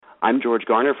I'm George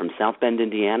Garner from South Bend,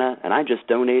 Indiana, and I just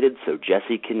donated so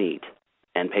Jesse can eat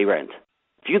and pay rent.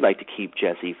 If you'd like to keep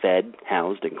Jesse fed,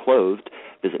 housed, and clothed,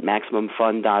 visit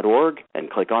MaximumFun.org and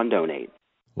click on Donate.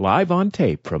 Live on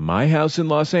tape from my house in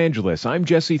Los Angeles, I'm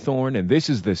Jesse Thorne, and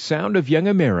this is the Sound of Young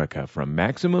America from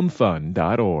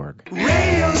MaximumFun.org.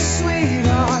 Radio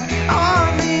sweetheart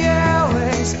on the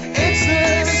airways, it's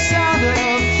the sound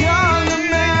of young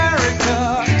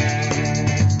America.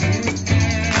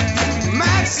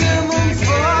 Maximum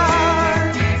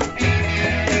fun,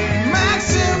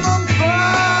 maximum fun,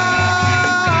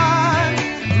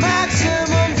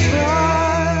 maximum fun.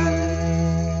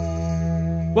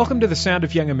 Welcome to the Sound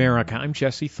of Young America. I'm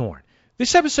Jesse Thorne.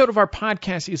 This episode of our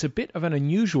podcast is a bit of an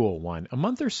unusual one. A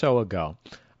month or so ago,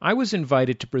 I was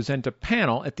invited to present a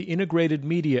panel at the Integrated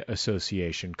Media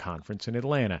Association conference in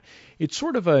Atlanta. It's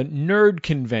sort of a nerd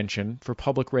convention for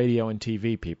public radio and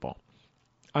TV people.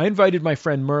 I invited my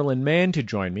friend Merlin Mann to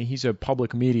join me. He's a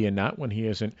public media nut when he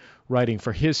isn't writing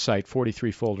for his site,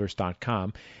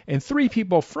 43folders.com, and three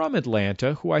people from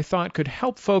Atlanta who I thought could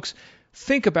help folks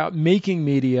think about making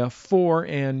media for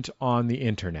and on the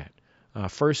internet.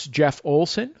 First, Jeff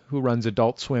Olsen, who runs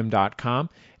AdultSwim.com,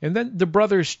 and then the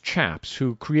brothers Chaps,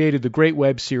 who created the great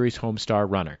web series Homestar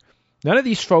Runner. None of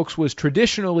these folks was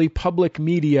traditionally public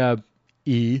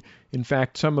media-y. In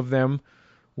fact, some of them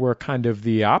were kind of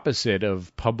the opposite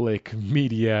of public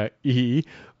media-y,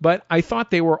 but I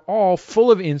thought they were all full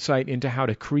of insight into how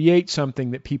to create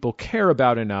something that people care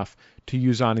about enough to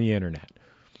use on the internet.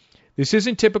 This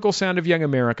isn't typical Sound of Young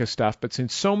America stuff, but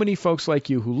since so many folks like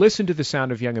you who listen to the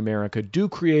Sound of Young America do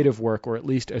creative work, or at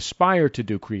least aspire to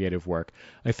do creative work,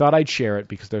 I thought I'd share it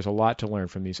because there's a lot to learn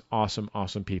from these awesome,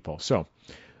 awesome people. So,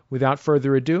 without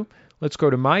further ado, let's go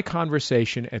to my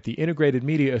conversation at the Integrated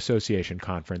Media Association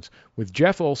conference with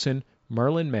Jeff Olsen,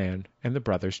 Merlin Mann, and the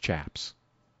brothers Chaps.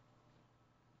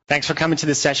 Thanks for coming to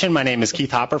this session. My name is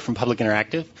Keith Hopper from Public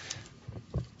Interactive,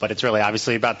 but it's really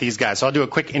obviously about these guys. So I'll do a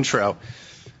quick intro.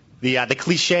 The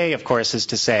cliche, of course, is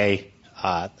to say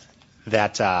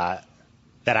that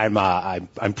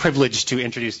I'm privileged to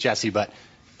introduce Jesse, but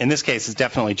in this case, it's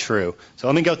definitely true. So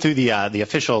let me go through the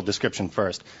official description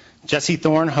first. Jesse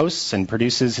Thorne hosts and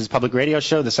produces his public radio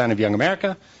show, The Sound of Young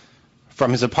America.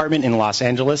 From his apartment in Los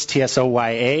Angeles,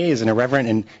 TSOYA is an irreverent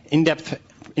and in-depth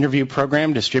interview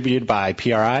program distributed by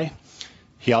PRI.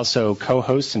 He also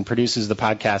co-hosts and produces the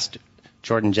podcast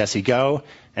Jordan Jesse Go,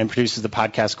 and produces the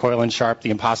podcast Coil and Sharp,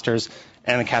 The Imposters,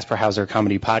 and the Casper Hauser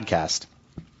Comedy Podcast.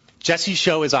 Jesse's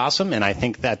show is awesome, and I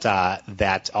think that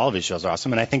all of his shows are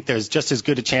awesome, and I think there's just as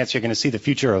good a chance you're going to see the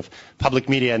future of public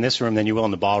media in this room than you will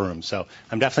in the ballroom. So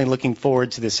I'm definitely looking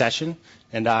forward to this session,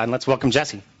 and let's welcome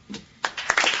Jesse.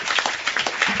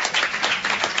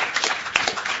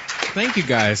 Thank you,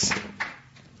 guys.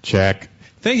 Check.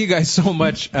 Thank you guys so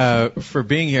much for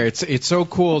being here. It's so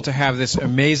cool to have this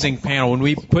amazing panel. When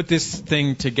we put this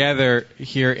thing together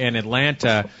here in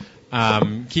Atlanta,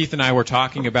 Keith and I were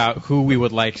talking about who we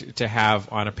would like to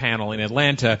have on a panel in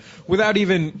Atlanta without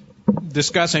even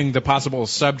discussing the possible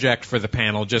subject for the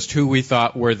panel, just who we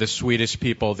thought were the sweetest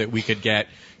people that we could get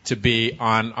to be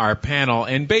on our panel.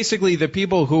 And basically the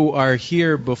people who are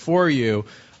here before you,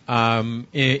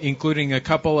 including a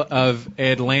couple of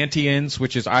Atlanteans,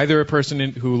 which is either a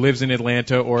person who lives in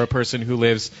Atlanta or a person who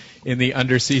lives in the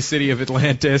undersea city of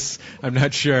Atlantis. I'm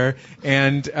not sure.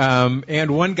 And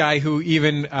one guy who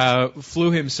even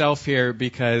flew himself here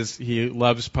because he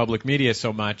loves public media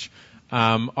so much.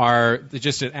 Are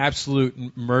just an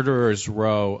absolute murderer's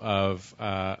row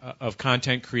of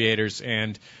content creators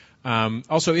and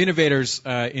also innovators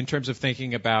in terms of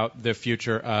thinking about the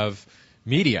future of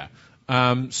media.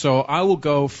 So I will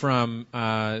go from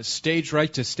stage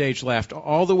right to stage left.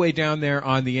 All the way down there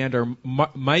on the end are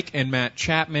Mike and Matt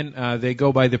Chapman. They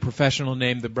go by the professional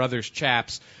name, the Brothers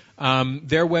Chaps.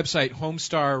 Their website,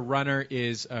 Homestar Runner,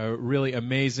 is a really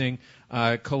amazing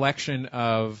collection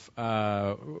of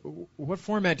what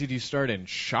format did you start in?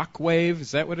 Shockwave?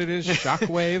 Is that what it is?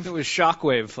 Shockwave? It was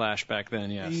Shockwave Flash back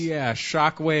then, yes. Yeah,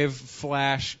 Shockwave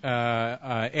Flash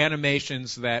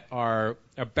animations that are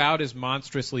about as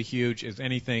monstrously huge as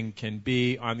anything can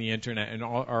be on the internet, and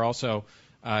are also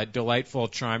delightful,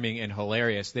 charming, and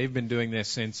hilarious. They've been doing this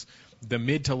since the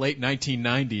mid to late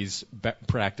 1990s,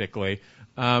 practically.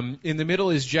 In the middle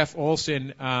is Jeff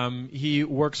Olsen. He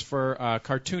works for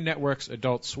Cartoon Network's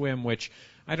Adult Swim, which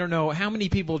I don't know how many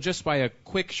people, just by a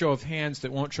quick show of hands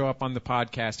that won't show up on the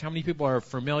podcast, how many people are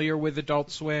familiar with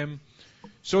Adult Swim?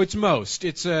 So it's most.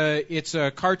 It's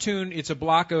a cartoon. It's a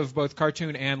block of both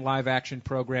cartoon and live action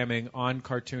programming on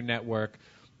Cartoon Network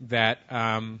that,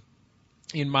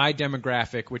 in my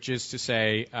demographic, which is to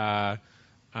say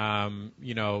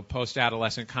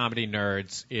post-adolescent comedy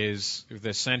nerds is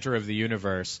the center of the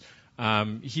universe.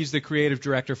 He's the creative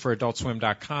director for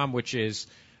AdultSwim.com, which is,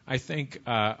 I think,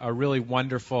 a really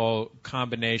wonderful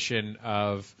combination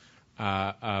of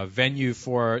a venue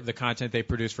for the content they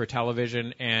produce for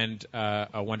television and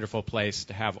a wonderful place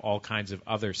to have all kinds of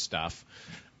other stuff.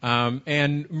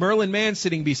 And Merlin Mann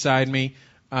sitting beside me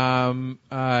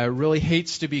really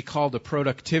hates to be called a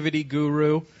productivity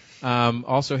guru.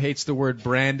 Also hates the word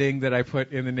branding that I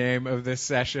put in the name of this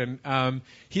session.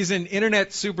 He's an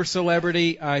internet super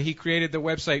celebrity. He created the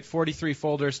website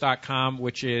 43folders.com,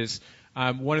 which is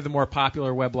one of the more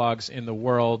popular weblogs in the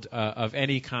world of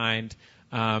any kind,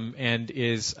 and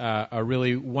is a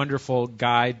really wonderful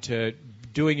guide to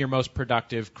doing your most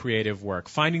productive creative work.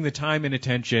 Finding the time and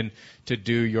attention to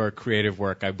do your creative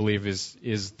work, I believe,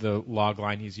 is the log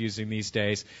line he's using these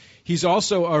days. He's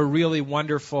also a really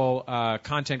wonderful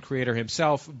content creator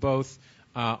himself, both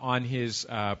on his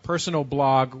personal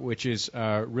blog, which is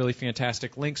a really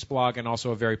fantastic links blog and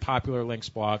also a very popular links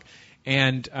blog,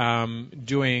 and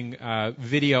doing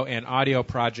video and audio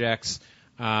projects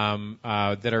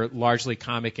that are largely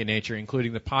comic in nature,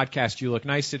 including the podcast You Look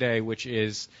Nice Today, which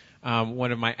is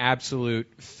one of my absolute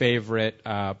favorite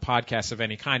podcasts of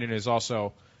any kind, and is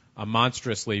also a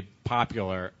monstrously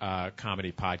popular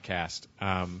comedy podcast,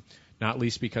 not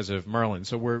least because of Merlin.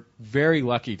 So we're very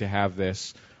lucky to have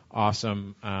this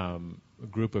awesome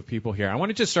group of people here. I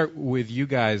wanted to start with you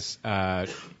guys,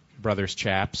 brothers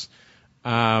Chaps.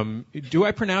 Do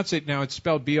I pronounce it now? It's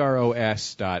spelled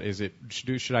BROS. Is it?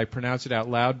 Should I pronounce it out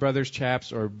loud, brothers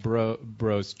Chaps, or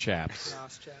bros Chaps?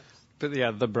 Bros Chaps. But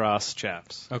yeah, the Bros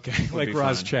Chaps. Okay, like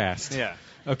Bros Chast. Yeah.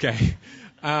 Okay.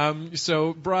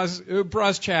 So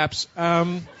Bros Chaps.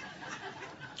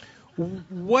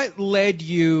 What led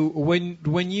you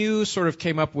when you sort of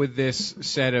came up with this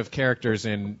set of characters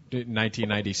in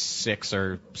 1996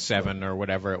 or 7 or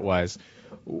whatever it was?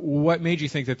 What made you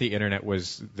think that the internet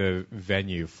was the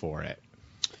venue for it?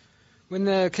 When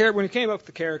you came up with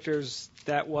the characters,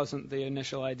 that wasn't the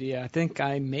initial idea. I think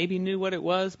I maybe knew what it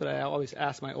was, but I always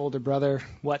asked my older brother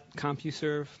what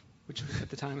CompuServe, which at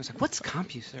the time I was like, "What's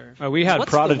CompuServe?" We had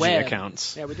What's Prodigy the web?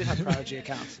 accounts. Yeah, we did have Prodigy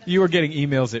accounts. You were getting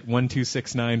emails at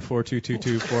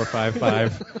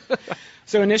 12694222455.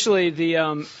 So initially, the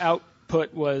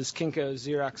output was Kinko's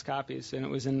Xerox copies, and it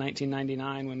was in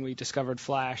 1999 when we discovered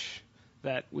Flash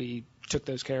that we took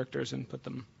those characters and put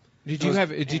them. Did you have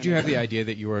the idea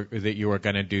that you were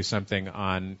going to do something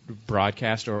on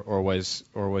broadcast, or was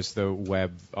the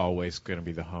web always going to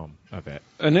be the home of it?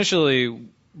 Initially,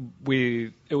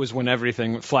 it was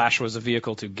when Flash was a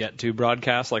vehicle to get to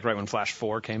broadcast, like right when Flash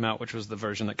 4 came out, which was the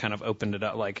version that kind of opened it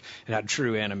up, like it had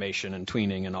true animation and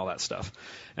tweening and all that stuff.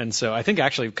 And so I think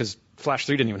actually, because Flash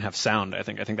 3 didn't even have sound, I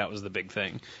think that was the big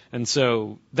thing. And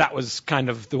so that was kind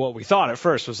of what we thought at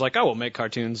first, was like, oh, we'll make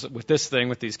cartoons with this thing,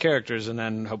 with these characters, and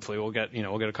then hopefully we'll get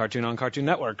a cartoon on Cartoon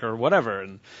Network or whatever.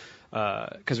 And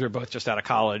because we were both just out of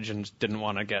college and didn't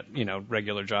want to get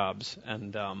regular jobs.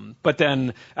 And but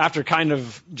then after kind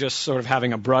of just sort of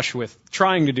having a brush with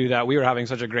trying to do that, we were having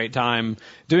such a great time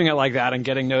doing it like that and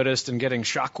getting noticed and getting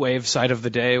Shockwave Site of the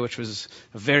Day, which was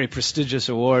a very prestigious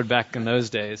award back in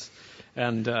those days.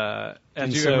 And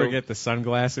did you ever get the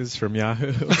sunglasses from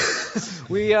Yahoo?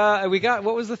 we got,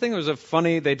 what was the thing? It was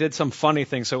they did some funny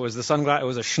thing, so it was it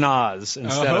was a schnoz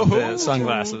instead of the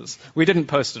sunglasses. We didn't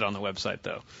post it on the website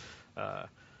though.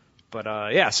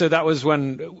 So that was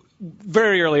when,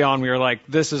 very early on, we were like,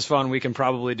 this is fun, we can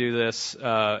probably do this.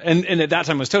 And at that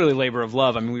time, it was totally labor of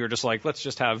love. I mean, we were just like, let's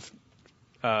just have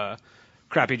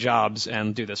crappy jobs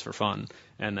and do this for fun.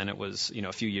 And then it was,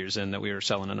 a few years in that we were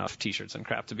selling enough T-shirts and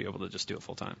crap to be able to just do it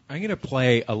full time. I'm going to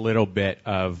play a little bit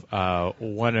of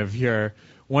one of your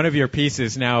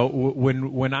pieces. Now,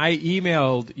 when I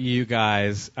emailed you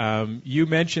guys, you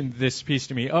mentioned this piece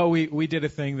to me. Oh, we did a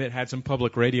thing that had some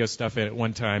public radio stuff in it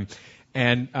one time,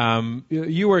 and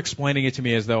you were explaining it to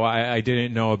me as though I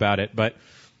didn't know about it. But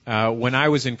when I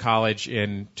was in college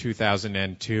in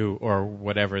 2002, or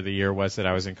whatever the year was that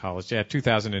I was in college,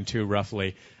 2002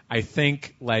 roughly, I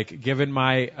think, given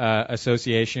my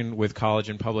association with college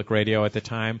and public radio at the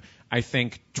time, I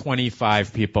think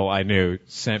 25 people I knew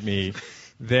sent me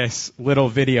this little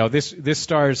video. This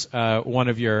stars one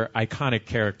of your iconic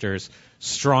characters,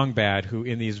 Strong Bad, who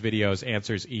in these videos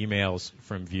answers emails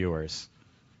from viewers.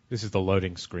 This is the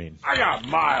loading screen. I got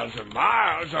miles and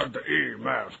miles of the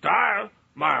email style.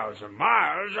 Miles and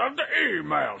miles of the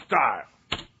email style.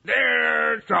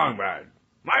 Dear Strong Bad,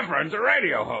 my friend's a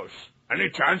radio host. Any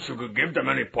chance you could give them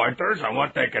any pointers on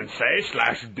what they can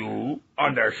say/do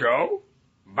on their show?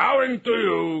 Bowing to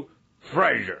you,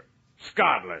 Fraser,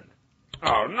 Scotland.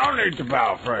 Oh, no need to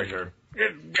bow, Fraser.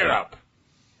 Get up.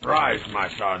 Rise, my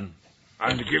son,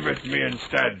 and give it me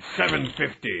instead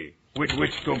 $7.50, with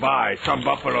which to buy some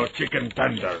buffalo chicken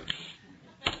tenders.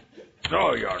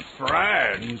 So your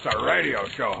friend's a radio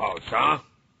show host, huh?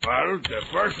 Well, the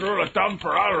first rule of thumb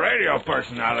for all radio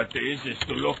personalities is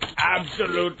to look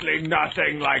absolutely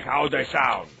nothing like how they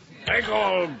sound. Take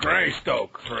old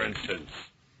Greystoke, for instance.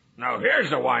 Now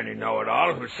here's a whiny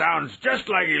know-it-all who sounds just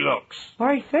like he looks.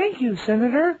 Why, thank you,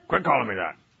 Senator. Quit calling me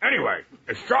that. Anyway,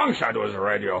 if Strongside was a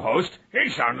radio host,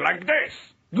 he'd sound like this.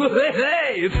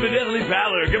 Hey, it's Fidelity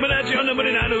Fowler coming at you on number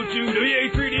 902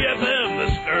 WA3D-FM,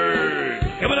 the Stir.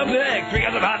 Coming up next, we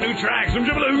got some hot new tracks from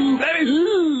Jibaloo,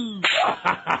 baby.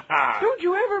 Don't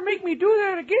you ever make me do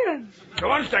that again. So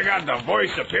once they got the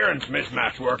voice appearance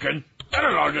mismatch working, then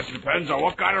it all just depends on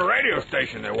what kind of radio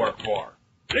station they work for.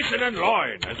 Listen and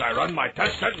learn as I run my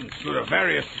test sentence through the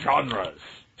various genres.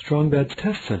 Strongbad's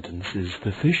test sentence is,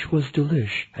 the fish was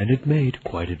delish, and it made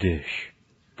quite a dish.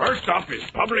 First up is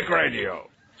public radio.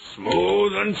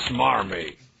 Smooth and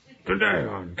smarmy. Today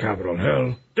on Capitol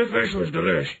Hill, the fish was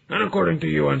delish, and according to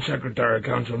UN Secretary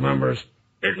Council members,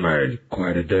 it made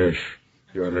quite a dish.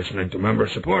 You're listening to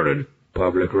member-supported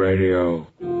public radio.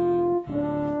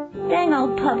 Dang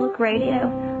old public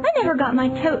radio. I never got my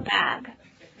tote bag.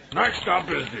 Next up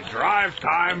is the drive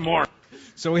time morning.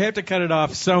 So we have to cut it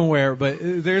off somewhere, but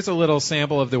there's a little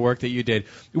sample of the work that you did.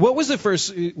 What was the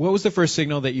first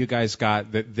signal that you guys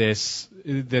got that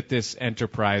this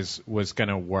enterprise was going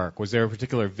to work? Was there a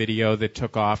particular video that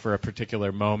took off, or a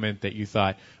particular moment that you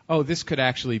thought, oh, this could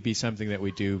actually be something that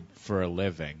we do for a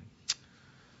living?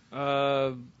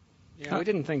 Yeah, we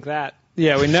didn't think that.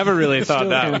 Yeah, we never really thought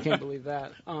that. I can't believe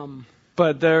that.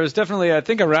 But there was definitely, I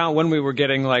think, around when we were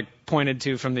getting pointed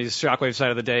to from these Shockwave side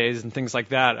of the days and things like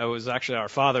that, it was actually our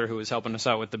father who was helping us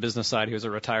out with the business side. He was a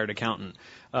retired accountant.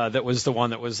 That was the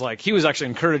one that was he was actually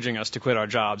encouraging us to quit our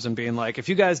jobs and being like, if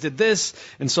you guys did this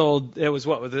and sold, it was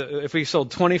if we sold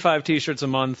 25 T-shirts a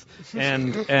month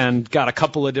and got a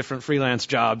couple of different freelance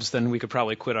jobs, then we could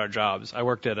probably quit our jobs. I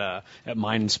worked at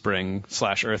Mindspring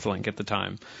 /Earthlink at the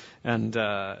time, and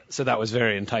so that was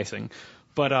very enticing.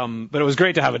 But it was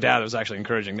great to have a dad that was actually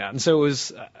encouraging that. And so it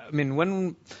was,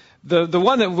 when the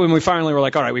one that when we finally were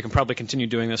like, all right, we can probably continue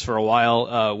doing this for a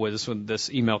while, was when this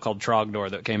email called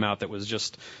Trogdor that came out that was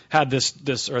just had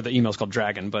this, or the email's called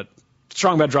Dragon, but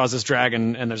Strongbad draws this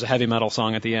dragon and there's a heavy metal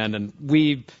song at the end, and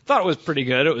we thought it was pretty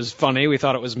good. It was funny. We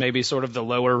thought it was maybe sort of the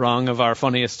lower rung of our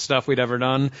funniest stuff we'd ever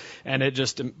done, and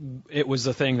it was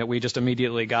the thing that we just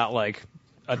immediately got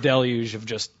a deluge of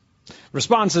just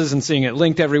responses and seeing it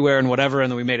linked everywhere and whatever,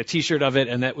 and then we made a T-shirt of it,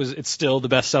 and it's still the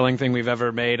best-selling thing we've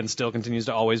ever made, and still continues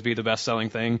to always be the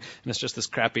best-selling thing. And it's just this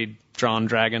crappy drawn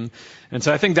dragon. And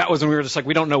so I think that was when we were just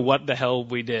we don't know what the hell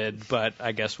we did, but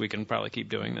I guess we can probably keep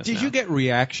doing this. Did you get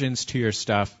reactions to your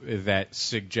stuff that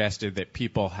suggested that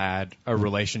people had a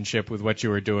relationship with what you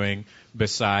were doing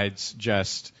besides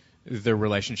just the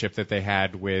relationship that they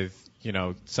had with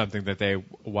something that they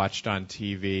watched on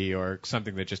TV or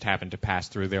something that just happened to pass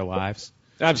through their lives?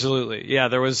 Absolutely. Yeah,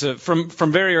 there was from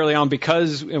very early on,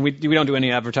 because we don't do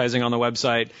any advertising on the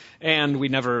website, and we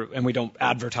don't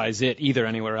advertise it either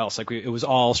anywhere else. It was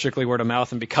all strictly word of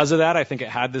mouth, and because of that, I think it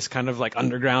had this kind of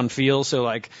underground feel.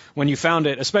 So when you found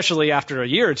it, especially after a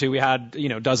year or two, we had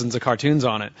dozens of cartoons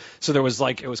on it. So there was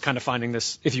it was kind of finding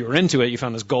this. If you were into it, you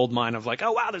found this gold mine of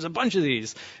oh wow, there's a bunch of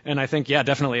these. And I think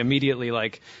definitely immediately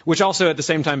which also at the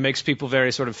same time makes people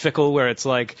very sort of fickle, where it's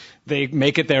they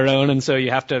make it their own, and so you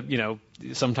have to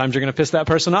sometimes you're going to piss that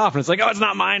person off, and it's oh, it's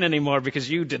not mine anymore because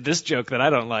you did this joke that I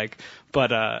don't like.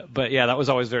 But yeah, that was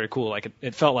always very cool.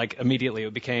 It felt like immediately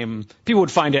it became, people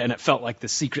would find it and it felt like the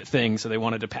secret thing, so they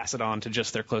wanted to pass it on to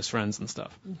just their close friends and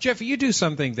stuff. Jeff, you do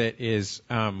something that is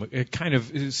kind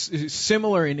of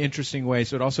similar in interesting ways,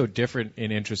 but also different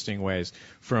in interesting ways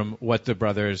from what the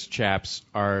brothers Chaps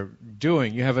are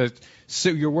doing.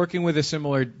 You're working with a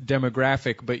similar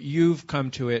demographic, but you've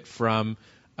come to it from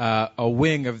a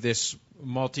wing of this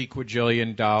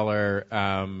multi-quadrillion-dollar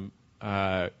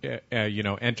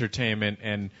entertainment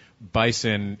and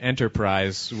bison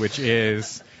enterprise, which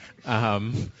is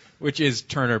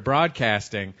Turner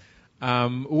Broadcasting.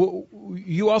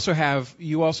 You also have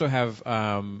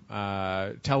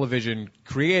television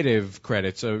creative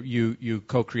credits. So you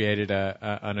co-created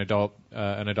an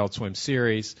Adult Swim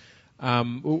series.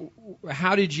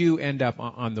 How did you end up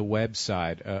on the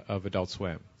website of Adult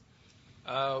Swim?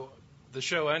 The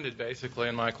show ended basically,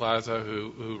 and Mike Lazo,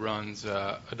 who runs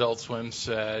Adult Swim,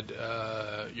 said,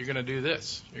 you're going to do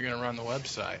this. You're going to run the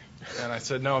website. And I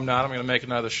said, no, I'm not. I'm going to make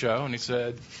another show. And he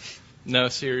said, no,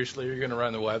 seriously, you're going to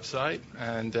run the website?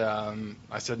 And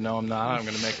I said, no, I'm not. I'm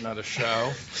going to make another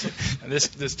show. And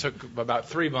this took about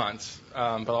 3 months,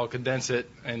 but I'll condense it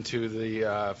into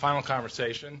the final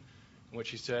conversation in which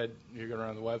he said, you're going to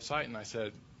run the website? And I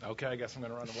said, okay, I guess I'm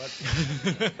going to run the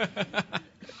website.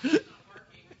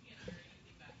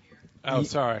 Oh,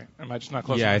 sorry. Am I just not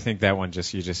close enough? I think that one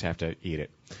you just have to eat it.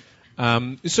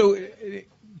 So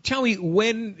tell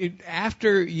me,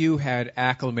 after you had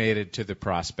acclimated to the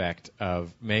prospect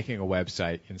of making a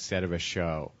website instead of a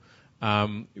show,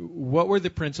 what were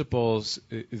the principles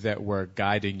that were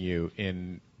guiding you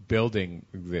in building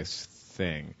this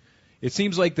thing? It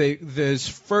seems like the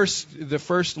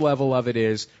first level of it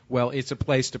is, well, it's a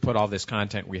place to put all this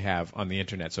content we have on the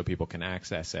internet so people can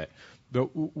access it.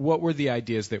 But what were the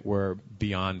ideas that were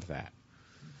beyond that?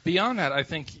 Beyond that, I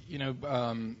think,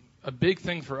 a big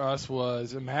thing for us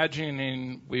was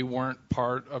imagining we weren't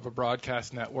part of a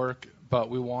broadcast network, but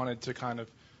we wanted to kind of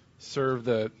serve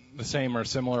the same or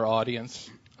similar audience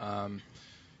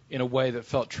in a way that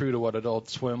felt true to what Adult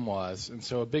Swim was. And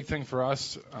so a big thing for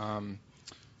us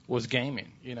was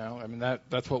gaming.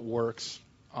 That's what works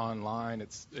online.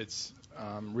 It's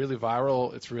really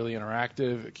viral. It's really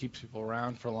interactive. It keeps people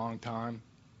around for a long time.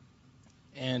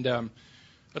 And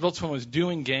Adult Swim was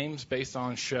doing games based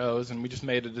on shows, and we just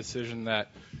made a decision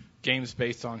that games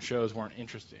based on shows weren't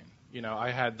interesting.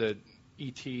 I had the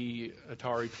E.T.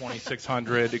 Atari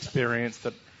 2600 experience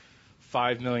that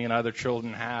 5 million other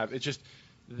children have. It's just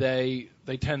they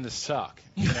tend to suck,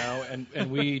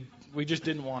 and we just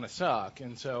didn't want to suck.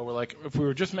 And so we're like, if we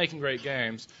were just making great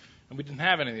games and we didn't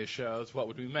have any of these shows, what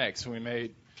would we make? So we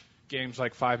made games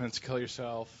like 5 Minutes to Kill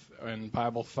Yourself and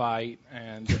Bible Fight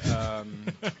and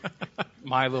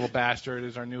My Little Bastard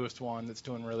is our newest one that's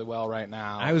doing really well right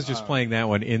now. I was just playing that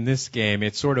one. In this game,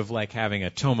 it's sort of like having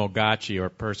a Tamagotchi or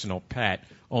personal pet,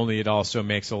 only it also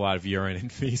makes a lot of urine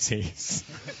and feces.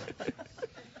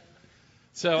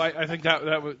 So I think that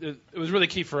it was really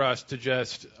key for us to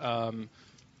just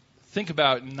think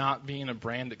about not being a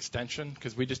brand extension,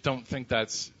 because we just don't think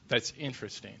that's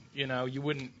interesting. You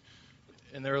wouldn't,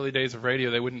 in the early days of radio,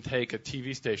 they wouldn't take a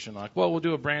TV station like, well, we'll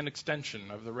do a brand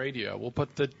extension of the radio. We'll put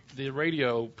the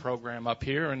radio program up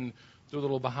here and do a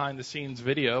little behind-the-scenes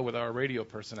video with our radio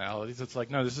personalities. It's like,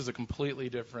 no, this is a completely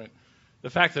different. The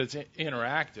fact that it's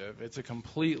interactive, it's a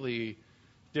completely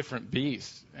different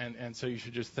beast. And so you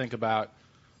should just think about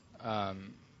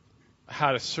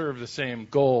how to serve the same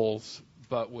goals,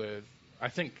 but with, I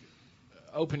think,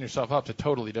 open yourself up to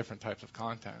totally different types of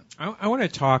content. I want to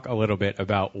talk a little bit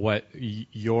about what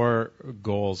your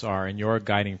goals are and your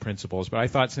guiding principles, but I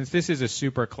thought since this is a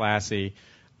super classy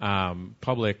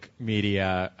public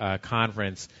media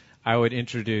conference, I would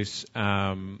introduce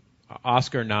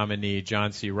Oscar nominee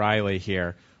John C. Reilly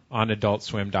here on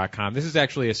AdultSwim.com. This is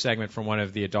actually a segment from one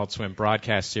of the Adult Swim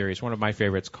broadcast series, one of my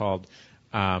favorites called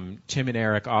Tim and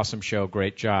Eric, Awesome Show,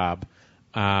 Great Job.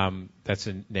 That's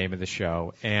the name of the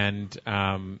show. And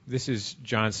this is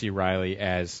John C. Reilly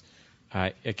as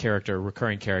a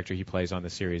recurring character he plays on the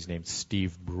series named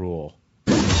Steve Brule.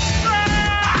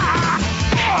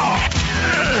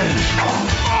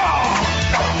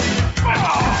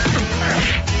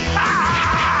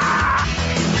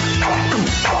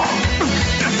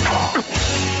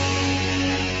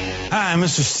 Hi, I'm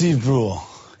Mr. Steve Brule.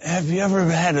 Have you ever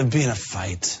had to be in a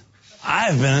fight?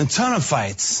 I've been in a ton of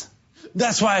fights.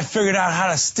 That's why I figured out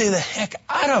how to stay the heck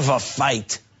out of a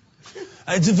fight.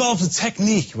 I developed a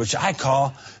technique which I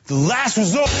call the last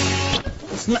resort.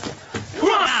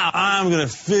 Now I'm going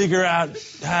to figure out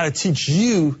how to teach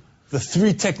you the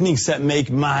 3 techniques that make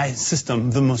my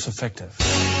system the most effective.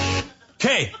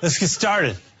 Okay, let's get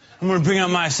started. I'm going to bring out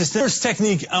my assistant. First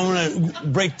technique I'm going to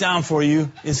break down for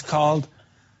you is called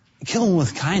kill him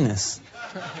with kindness.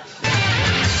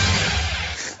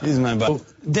 This is my buddy.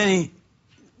 Denny,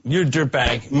 you're a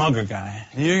dirtbag, mugger guy.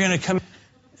 You're going to come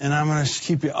and I'm going to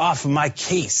keep you off of my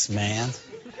case, man.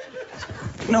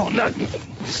 No,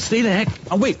 stay the heck.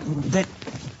 Oh, wait.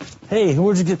 Hey,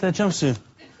 where'd you get that jumpsuit?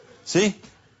 See?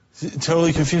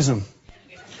 Totally confuse him.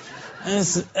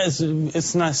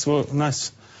 It's nice. Well, nice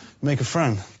to make a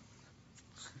friend.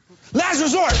 Last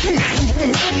resort!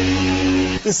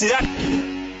 You see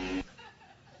that?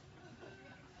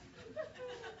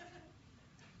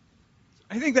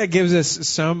 I think that gives us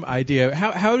some idea.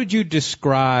 How did you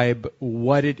describe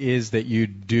what it is that you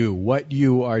do, what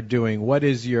you are doing? What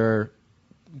is your,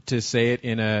 to say it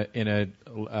in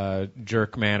a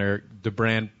jerk manner, the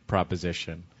brand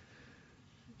proposition?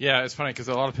 Yeah, it's funny because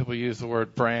a lot of people use the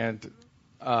word brand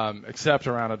except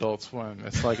around Adult Swim.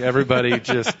 It's like everybody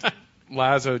just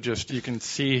Lazo you can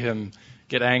see him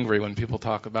get angry when people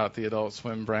talk about the Adult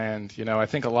Swim brand. I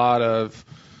think a lot of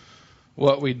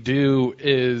what we do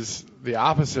is the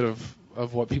opposite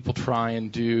of what people try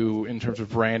and do in terms of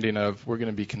branding. Of we're going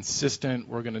to be consistent,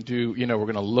 we're going to do, we're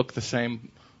going to look the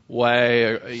same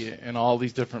way in all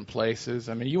these different places.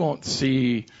 I mean, you won't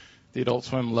see the Adult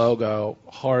Swim logo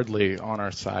hardly on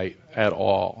our site at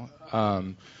all.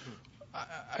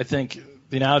 I think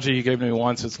the analogy you gave me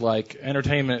once is like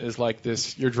entertainment is like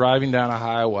this. You're driving down a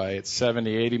highway, it's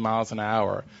 70, 80 miles an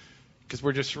hour, because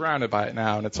we're just surrounded by it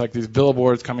now, and it's like these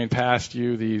billboards coming past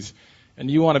you, and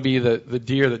you want to be the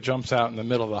deer that jumps out in the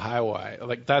middle of the highway.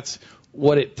 Like that's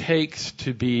what it takes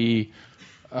to be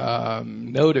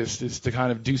noticed, is to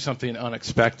kind of do something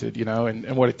unexpected,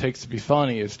 and what it takes to be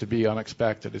funny is to be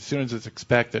unexpected. As soon as it's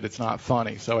expected, it's not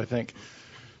funny. So I think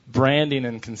branding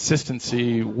and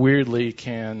consistency weirdly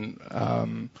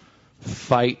can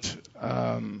fight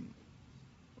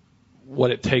what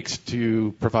it takes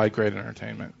to provide great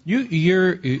entertainment.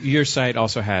 Your site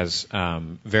also has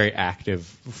very active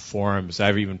forums.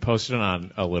 I've even posted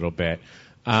on a little bit.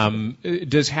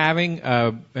 Does having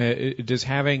a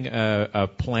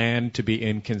plan to be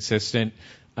inconsistent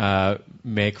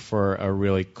make for a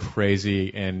really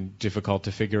crazy and difficult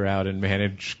to figure out and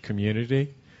manage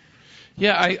community?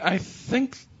 Yeah, I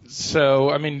think so.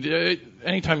 I mean,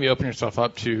 anytime you open yourself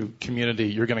up to community,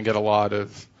 you're going to get a lot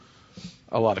of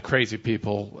crazy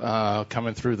people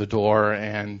coming through the door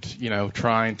and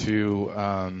trying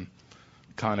to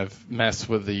kind of mess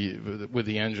with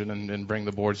the engine and bring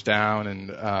the boards down,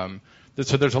 and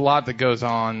so there's a lot that goes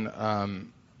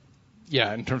on.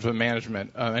 In terms of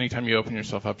management, anytime you open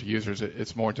yourself up to users,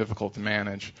 it's more difficult to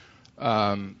manage.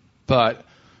 But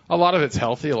a lot of it's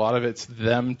healthy. A lot of it's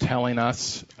them telling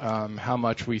us how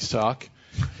much we suck.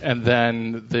 And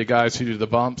then the guys who do the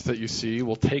bumps that you see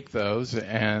will take those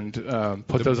and put those on TV.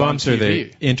 The bumps are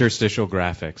the interstitial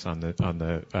graphics on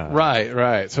the.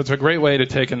 Right. So it's a great way to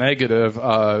take a negative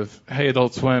of, hey,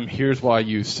 Adult Swim, here's why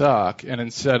you suck, and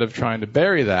instead of trying to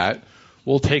bury that,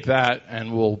 we'll take that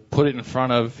and we'll put it in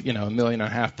front of 1.5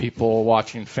 million people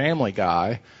watching Family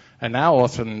Guy, and now all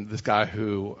of a sudden this guy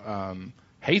who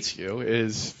hates you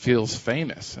feels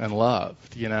famous and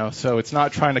loved, So it's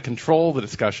not trying to control the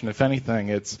discussion. If anything,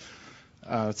 it's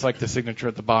like the signature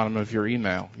at the bottom of your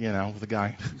email, the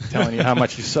guy telling you how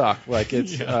much you suck. Like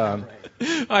it's. I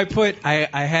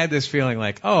had this feeling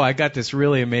like, I got this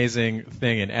really amazing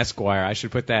thing in Esquire. I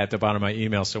should put that at the bottom of my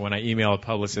email so when I email a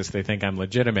publicist, they think I'm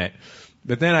legitimate.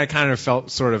 But then I kind of felt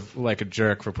sort of like a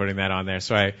jerk for putting that on there.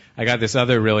 So I got this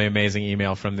other really amazing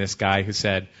email from this guy who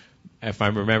said, if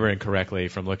I'm remembering correctly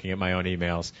from looking at my own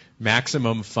emails,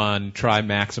 maximum fun, try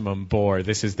maximum bore.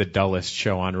 This is the dullest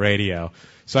show on radio.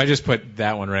 So I just put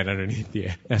that one right underneath the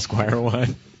Esquire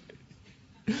one.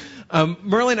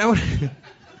 Merlin,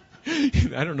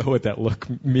 I don't know what that look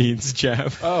means,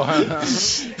 Jeff.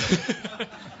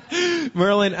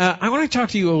 Merlin, I want to talk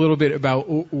to you a little bit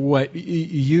about what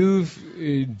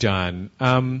you've done.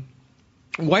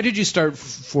 Why did you start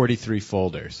 43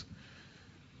 Folders?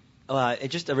 It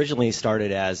just originally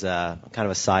started as kind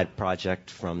of a side project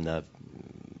from the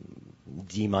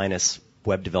D-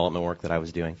 web development work that I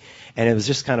was doing. And it was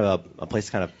just kind of a place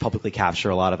to kind of publicly capture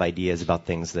a lot of ideas about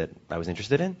things that I was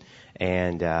interested in,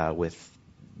 and with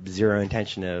zero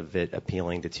intention of it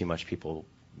appealing to too many people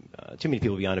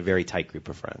beyond a very tight group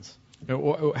of friends.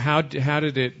 How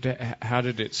did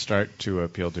it start to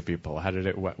appeal to people?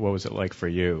 What was it like for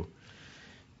you?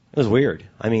 It was weird.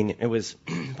 I mean, it was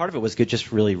part of it was good,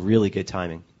 just really, really good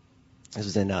timing. This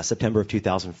was in September of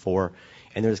 2004,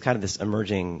 and there was kind of this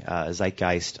emerging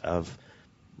zeitgeist of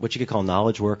what you could call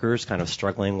knowledge workers, kind of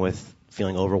struggling with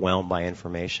feeling overwhelmed by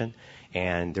information.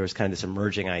 And there was kind of this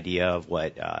emerging idea of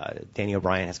what Danny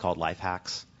O'Brien has called life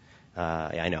hacks.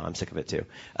 I know, I'm sick of it too.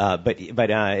 But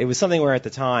it was something where at the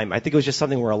time, I think it was just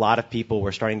something where a lot of people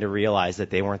were starting to realize that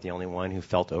they weren't the only one who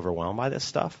felt overwhelmed by this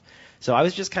stuff. So I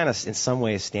was just kind of, in some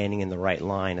ways, standing in the right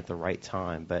line at the right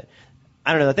time. But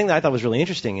I don't know, the thing that I thought was really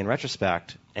interesting in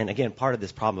retrospect, and again, part of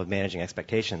this problem of managing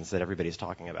expectations that everybody's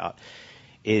talking about,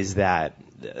 is that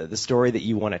the story that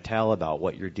you want to tell about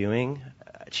what you're doing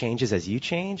changes as you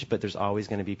change, but there's always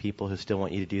going to be people who still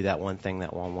want you to do that one thing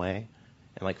that one way.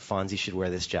 And like Fonzie should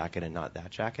wear this jacket and not that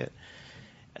jacket.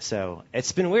 So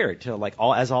it's been weird to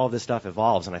as all of this stuff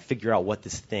evolves and I figure out what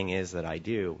this thing is that I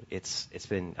do. It's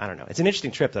been, I don't know. It's an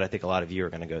interesting trip that I think a lot of you are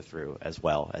going to go through as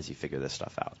well as you figure this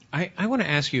stuff out. I want to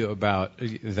ask you about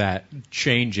that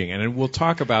changing, and we'll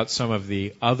talk about some of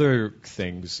the other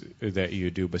things that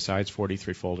you do besides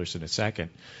 43 folders in a second.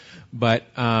 But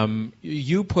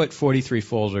you put 43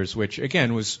 folders, which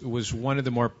again was one of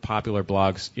the more popular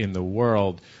blogs in the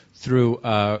world, through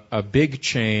a big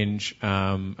change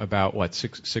about,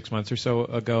 six months or so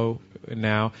ago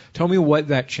now. Tell me what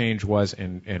that change was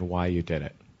and why you did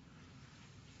it.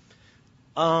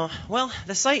 Well,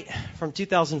 the site from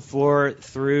 2004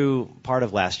 through part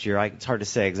of last year, it's hard to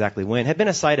say exactly when, had been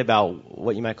a site about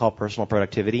what you might call personal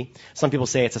productivity. Some people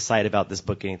say it's a site about this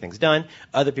book getting things done.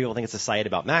 Other people think it's a site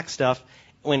about Mac stuff,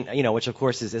 which of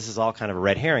course this is all kind of a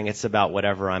red herring. It's about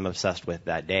whatever I'm obsessed with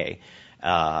that day.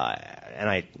 And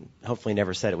I hopefully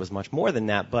never said it was much more than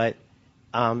that, but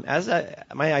as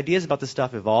my ideas about this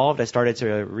stuff evolved, I started to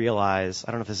realize,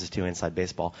 I don't know if this is too inside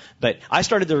baseball, but I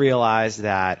started to realize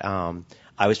that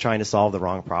I was trying to solve the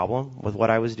wrong problem with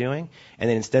what I was doing. And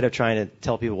then instead of trying to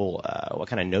tell people what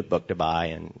kind of notebook to buy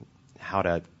and how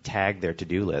to tag their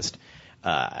to-do list,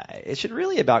 it should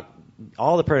really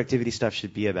all the productivity stuff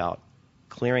should be about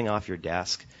clearing off your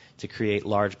desk to create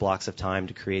large blocks of time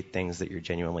to create things that you're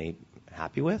genuinely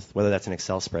happy with, whether that's an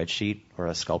Excel spreadsheet or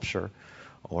a sculpture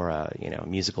or a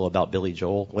musical about Billy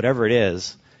Joel, whatever it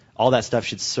is. All that stuff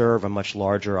should serve a much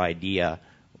larger idea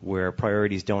where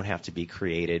priorities don't have to be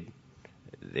created.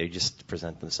 They just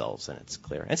present themselves and it's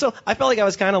clear. And so I felt like I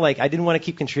was kind of I didn't want to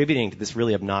keep contributing to this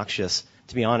really obnoxious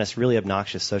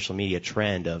social media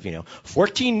trend of,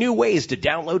 14 new ways to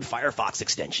download Firefox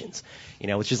extensions,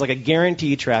 which is like a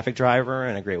guaranteed traffic driver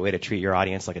and a great way to treat your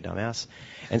audience like a dumbass.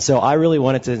 And so I really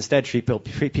wanted to instead treat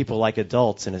people like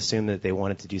adults and assume that they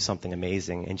wanted to do something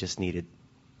amazing and just needed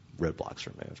roadblocks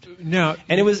removed. Now,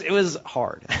 and it was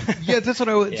hard. Yeah, that's what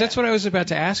I was about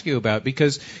to ask you about,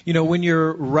 because when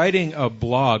you're writing a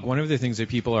blog, one of the things that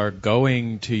people are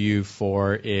going to you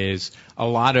for is a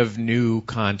lot of new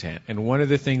content. And one of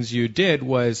the things you did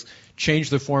was change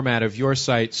the format of your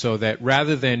site so that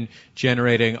rather than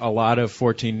generating a lot of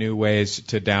 14 new ways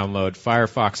to download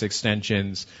Firefox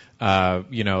extensions,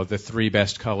 the 3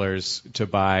 best colors to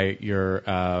buy your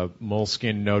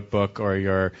Moleskine notebook or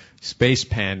your Space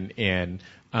Pen in,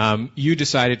 you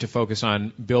decided to focus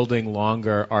on building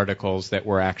longer articles that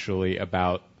were actually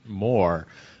about more.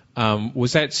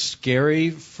 Was that scary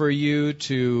for you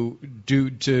to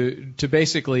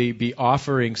basically be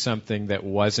offering something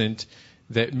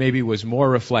that maybe was more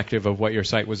reflective of what your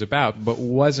site was about, but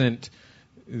wasn't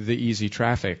the easy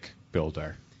traffic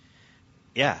builder?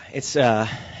 Yeah, it's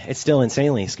still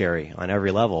insanely scary on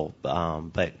every level.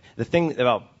 But the thing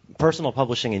about personal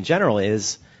publishing in general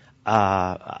is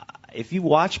if you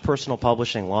watch personal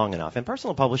publishing long enough, and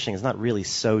personal publishing is not really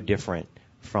so different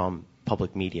from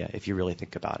public media if you really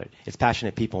think about it. It's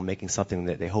passionate people making something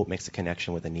that they hope makes a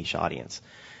connection with a niche audience.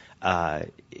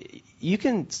 You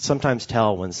can sometimes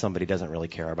tell when somebody doesn't really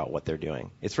care about what they're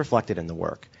doing. It's reflected in the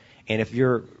work. And if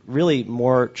you're really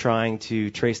more trying to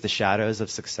trace the shadows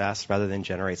of success rather than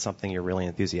generate something you're really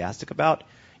enthusiastic about,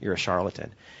 you're a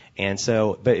charlatan. And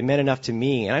so, but it meant enough to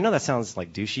me, and I know that sounds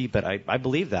like douchey, but I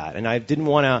believe that. And I didn't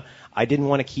want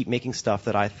to keep making stuff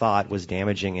that I thought was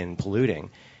damaging and polluting.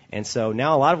 And so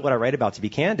now a lot of what I write about, to be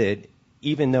candid,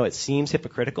 even though it seems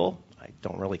hypocritical, I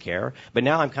don't really care. But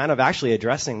now I'm kind of actually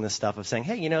addressing this stuff of saying,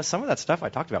 hey, some of that stuff I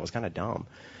talked about was kind of dumb.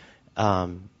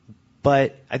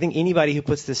 But I think anybody who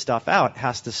puts this stuff out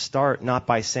has to start not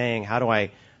by saying, how do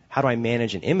I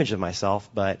manage an image of myself,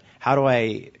 but how do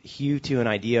I hew to an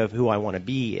idea of who I want to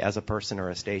be as a person or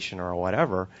a station or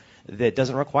whatever that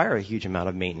doesn't require a huge amount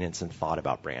of maintenance and thought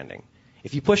about branding.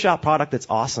 If you push out product that's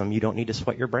awesome, you don't need to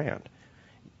sweat your brand.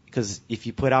 Because if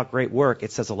you put out great work,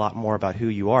 it says a lot more about who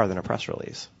you are than a press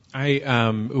release.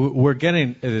 We're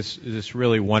getting this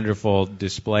really wonderful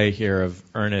display here of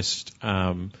Ernest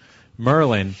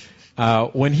Merlin.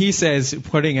 When he says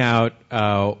putting out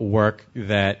work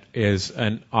that is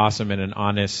an awesome and an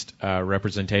honest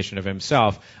representation of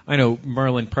himself, I know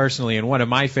Merlin personally, and one of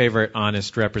my favorite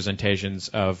honest representations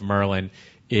of Merlin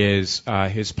is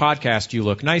his podcast, You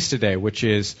Look Nice Today, which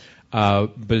is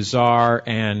bizarre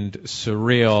and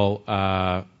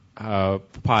surreal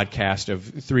podcast of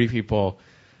 3 people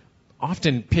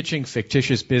often pitching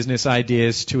fictitious business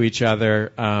ideas to each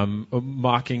other,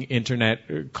 mocking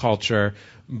internet culture,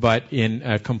 but in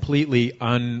a completely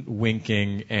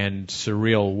unwinking and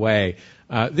surreal way.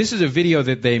 This is a video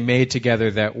that they made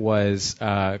together that was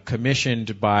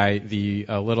commissioned by the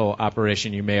little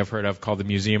operation you may have heard of called the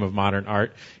Museum of Modern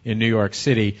Art in New York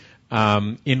City.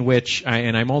 in which,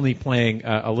 and I'm only playing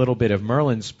a little bit of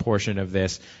Merlin's portion of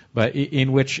this, but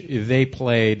in which they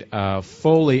played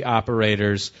Foley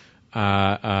operators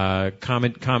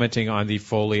commenting on the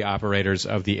Foley operators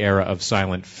of the era of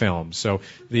silent film. So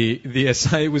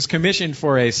it was commissioned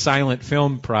for a silent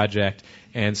film project,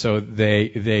 and so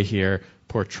they here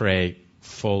portray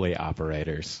Foley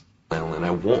operators. And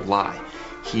I won't lie,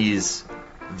 he's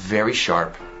very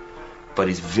sharp, but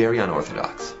he's very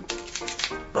unorthodox.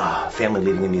 Family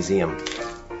leaving a museum.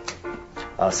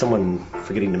 Someone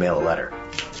forgetting to mail a letter.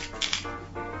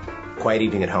 Quiet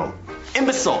evening at home.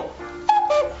 Imbecile!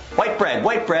 White bread,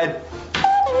 white bread!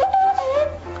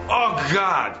 Oh,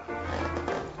 God!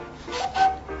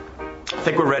 I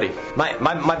think we're ready.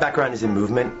 My background is in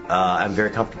movement. I'm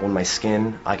very comfortable in my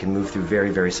skin. I can move through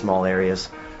very, very small areas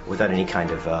without any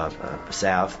kind of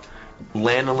salve.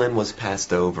 Lanolin was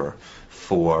passed over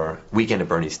for Weekend at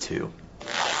Bernie's 2.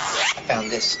 I found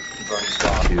this in Bernie's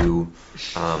dog. To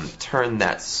turn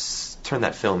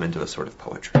that film into a sort of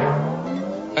poetry.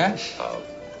 Huh?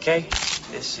 Okay.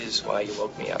 This is why you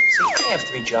woke me up. See, I have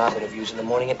 3 job interviews in the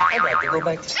morning, and I'd like to go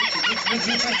back to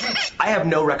sleep. I have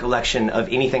no recollection of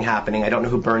anything happening. I don't know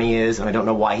who Bernie is, and I don't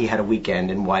know why he had a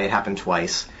weekend and why it happened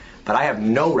twice. But I have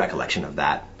no recollection of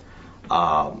that.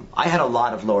 I had a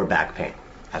lot of lower back pain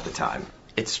at the time.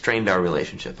 It strained our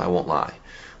relationship, I won't lie.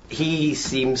 He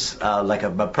seems like a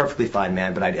perfectly fine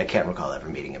man, but I can't recall ever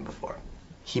meeting him before.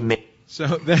 So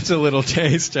that's a little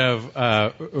taste of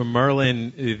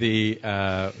Merlin,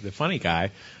 the funny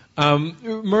guy.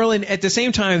 Merlin, at the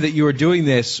same time that you were doing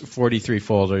this 43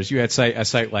 folders, you had a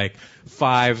site like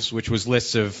Fives, which was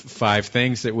lists of 5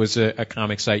 things. That was a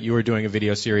comic site. You were doing a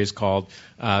video series called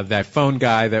That Phone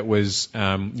Guy, that was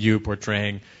you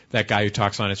portraying that guy who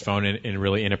talks on his phone in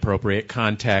really inappropriate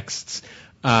contexts.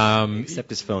 Except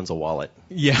his phone's a wallet.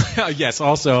 Yeah, yes,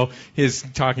 also his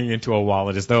talking into a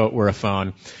wallet as though it were a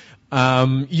phone.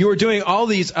 You were doing all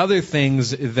these other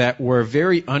things that were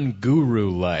very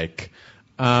unguru-like.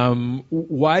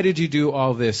 Why did you do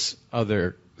all this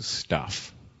other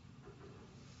stuff?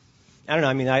 I don't know.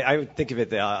 I mean, I would think of it,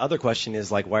 the other question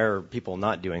is, like, why are people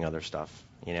not doing other stuff?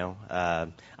 You know?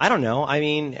 I don't know. I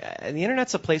mean, the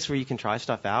Internet's a place where you can try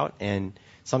stuff out, and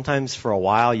sometimes for a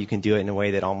while you can do it in a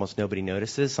way that almost nobody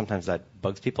notices. Sometimes that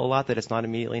bugs people a lot that it's not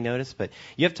immediately noticed, but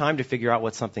you have time to figure out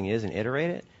what something is and iterate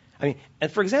it. I mean,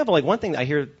 and for example, like one thing I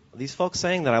hear these folks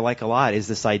saying that I like a lot is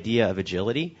this idea of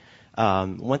agility.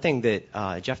 One thing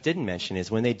that Jeff didn't mention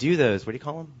is when they do those, what do you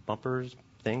call them? Bumpers,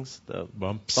 things? The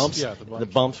bumps. Yeah, the bumps.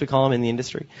 The bumps, we call them in the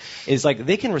industry. Is like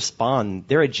they can respond,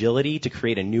 their agility to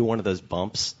create a new one of those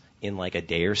bumps in like a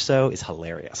day or so is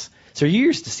hilarious. So you're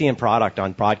used to seeing product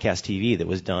on broadcast TV that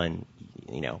was done,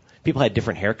 you know, people had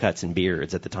different haircuts and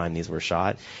beards at the time these were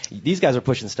shot. These guys are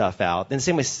pushing stuff out. And the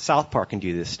same way South Park can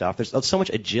do this stuff. There's so much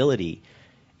agility,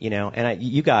 you know, and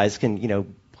you guys can, you know,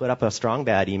 put up a strong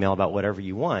bad email about whatever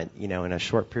you want, you know, in a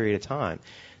short period of time.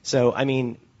 So, I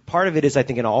mean, part of it is, I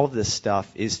think, in all of this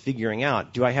stuff is figuring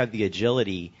out, do I have the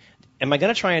agility? Am I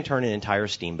going to try and turn an entire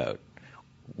steamboat,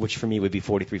 which for me would be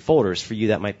 43 folders. For you,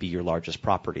 that might be your largest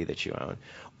property that you own.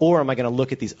 Or am I going to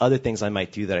look at these other things I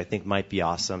might do that I think might be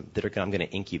awesome, that I'm going to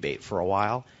incubate for a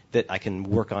while, that I can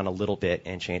work on a little bit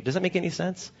and change? Does that make any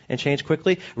sense? And change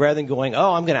quickly? Rather than going,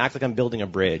 oh, I'm going to act like I'm building a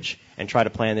bridge and try to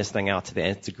plan this thing out to the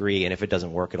nth degree, and if it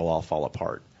doesn't work, it'll all fall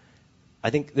apart. I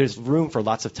think there's room for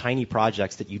lots of tiny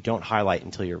projects that you don't highlight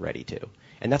until you're ready to.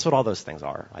 And that's what all those things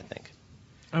are, I think.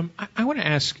 I want to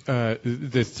ask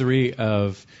the three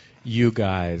of you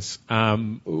guys,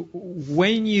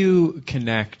 when you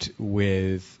connect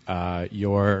with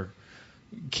your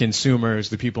consumers,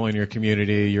 the people in your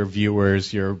community, your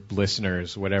viewers, your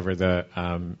listeners, whatever the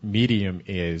medium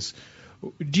is,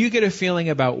 do you get a feeling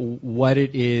about what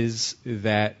it is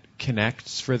that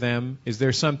connects for them? Is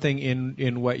there something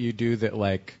in what you do that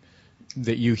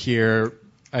that you hear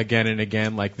again and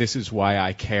again, like, this is why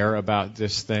I care about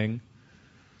this thing?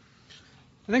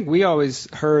 I think we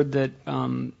always heard that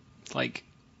like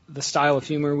the style of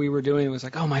humor we were doing, it was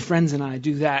like, oh, my friends and I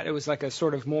do that. It was like a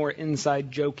sort of more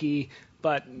inside jokey,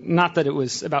 but not that it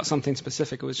was about something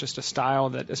specific. It was just a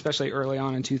style that, especially early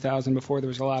on in 2000, before there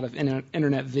was a lot of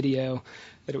internet video,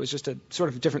 that it was just a sort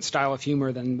of different style of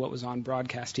humor than what was on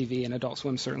broadcast TV, and Adult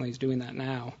Swim certainly is doing that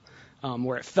now,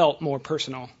 where it felt more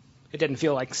personal. It didn't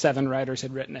feel like 7 writers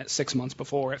had written it 6 months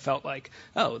before. It felt like,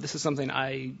 oh, this is something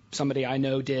somebody I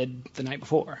know did the night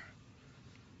before.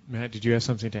 Matt, did you have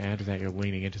something to add to that? You're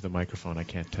leaning into the microphone. I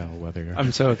can't tell whether you're...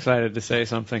 I'm so excited to say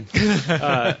something.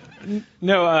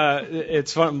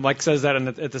 It's fun. Mike says that, and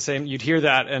at the same, you'd hear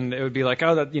that, and it would be like,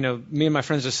 oh, that, me and my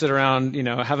friends just sit around,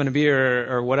 having a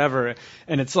beer or whatever,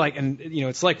 and it's like,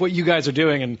 it's like what you guys are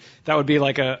doing, and that would be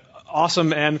like a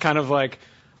awesome and kind of like,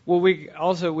 well, we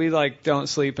like don't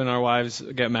sleep, and our wives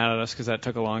get mad at us because that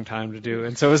took a long time to do,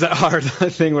 and so it was that hard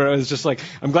thing where it was just like,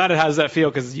 I'm glad it has that feel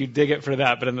because you dig it for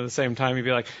that, but at the same time you'd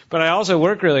be like, but I also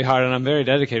work really hard and I'm very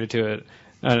dedicated to it.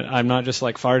 And I'm not just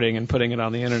like farting and putting it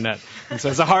on the internet. And so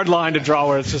it's a hard line to draw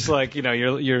where it's just like,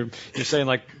 you're saying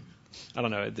like, I don't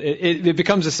know. It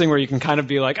becomes this thing where you can kind of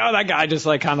be like, oh, that guy just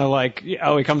like kind of like,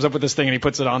 oh, he comes up with this thing and he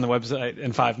puts it on the website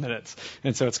in 5 minutes.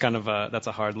 And so it's kind of that's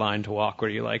a hard line to walk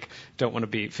where you like don't want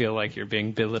to feel like you're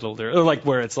being belittled or like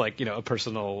where it's like, a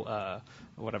personal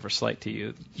whatever slight to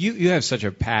you. You have such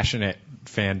a passionate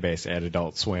fan base at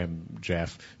Adult Swim,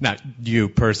 Jeff. Not you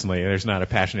personally. There's not a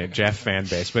passionate Jeff fan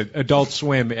base, but Adult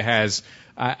Swim has.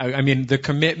 I mean, the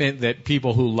commitment that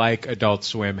people who like Adult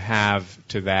Swim have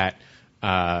to that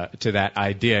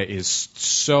idea is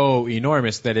so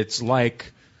enormous that it's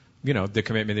like, the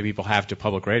commitment that people have to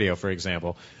public radio, for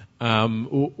example.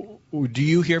 Do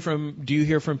you hear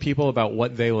from people about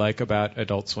what they like about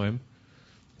Adult Swim?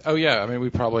 Oh yeah, I mean we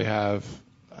probably have,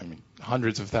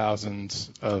 hundreds of thousands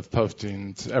of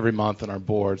postings every month on our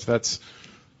boards. That's,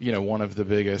 one of the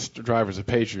biggest drivers of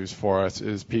page views for us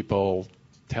is people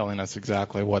telling us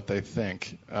exactly what they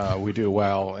think we do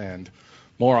well and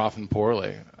more often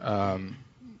poorly.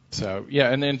 So yeah,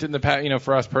 and then in the past,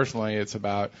 for us personally, it's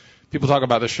about people talk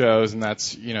about the shows, and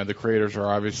that's the creators are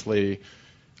obviously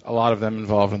a lot of them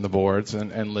involved in the boards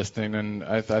and listening, and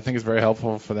I think it's very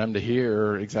helpful for them to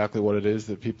hear exactly what it is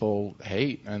that people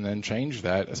hate, and then change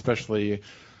that, especially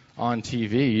on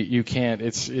TV. You can't.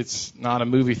 It's not a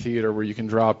movie theater where you can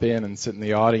drop in and sit in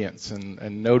the audience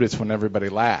and notice when everybody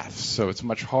laughs. So it's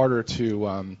much harder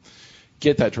to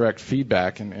get that direct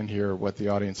feedback and hear what the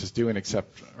audience is doing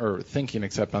except on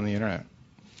the internet.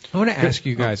 I want to ask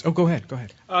you guys. Oh, go ahead.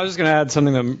 I was just going to add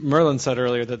something that Merlin said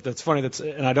earlier that's funny.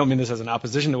 And I don't mean this as an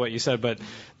opposition to what you said, but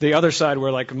the other side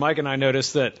where like Mike and I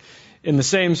noticed that in the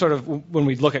same sort of when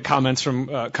we look at comments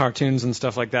from cartoons and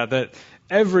stuff like that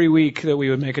every week that we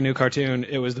would make a new cartoon,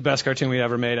 it was the best cartoon we'd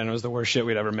ever made, and it was the worst shit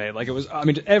we'd ever made. Like it was,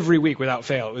 every week without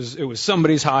fail, it was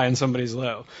somebody's high and somebody's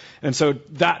low. And so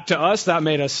that to us, that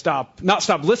made us not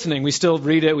stop listening. We still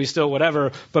read it, we still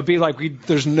whatever, but be like,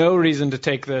 there's no reason to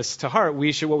take this to heart.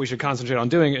 What we should concentrate on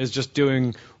doing is just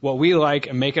doing what we like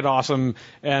and make it awesome.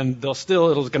 And it's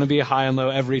going to be a high and low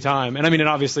every time. And and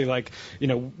obviously like,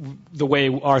 the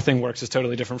way our thing works is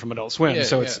totally different from Adult Swim.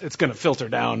 It's going to filter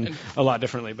down a lot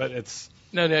differently, but it's.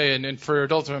 No, and for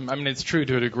Adult Swim, it's true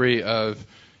to a degree of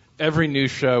every new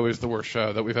show is the worst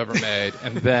show that we've ever made,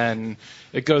 and then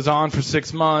it goes on for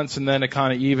 6 months, and then it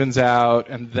kind of evens out,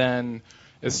 and then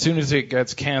as soon as it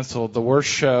gets canceled, the worst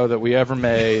show that we ever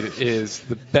made is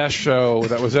the best show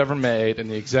that was ever made, and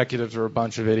the executives are a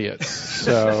bunch of idiots.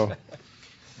 So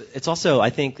it's also, I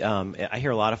think, I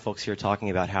hear a lot of folks here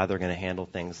talking about how they're going to handle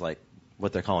things like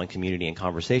what they're calling community and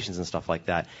conversations and stuff like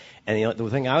that. And the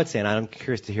thing I would say, and I'm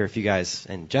curious to hear if you guys,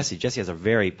 and Jesse has a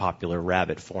very popular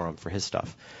Rabbit forum for his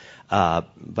stuff.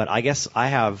 But I guess I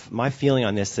have my feeling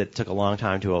on this that took a long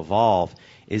time to evolve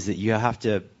is that you have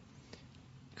to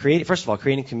first of all,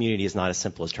 creating community is not as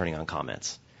simple as turning on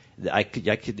comments. I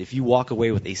could, if you walk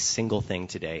away with a single thing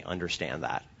today, understand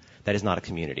that. That is not a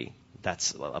community.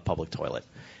 That's a public toilet.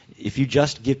 If you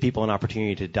just give people an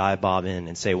opportunity to dive bob in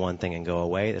and say one thing and go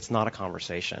away, that's not a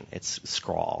conversation. It's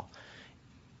scrawl.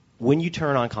 When you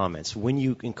turn on comments, when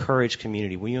you encourage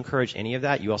community, when you encourage any of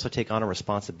that, you also take on a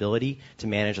responsibility to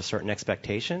manage a certain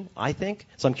expectation, I think.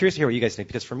 So I'm curious to hear what you guys think,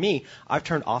 because for me, I've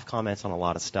turned off comments on a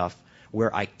lot of stuff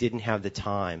where I didn't have the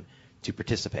time to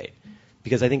participate.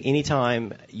 Because I think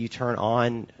anytime you turn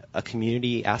on a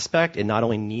community aspect, it not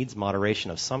only needs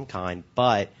moderation of some kind,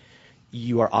 but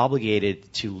you are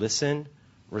obligated to listen,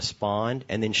 respond,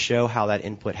 and then show how that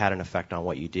input had an effect on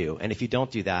what you do. And if you don't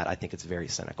do that, I think it's very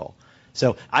cynical.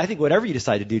 So I think whatever you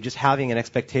decide to do, just having an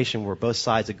expectation where both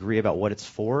sides agree about what it's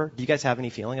for. Do you guys have any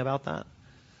feeling about that?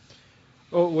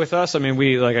 Well, with us,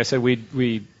 we like I said,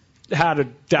 we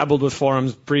had dabbled with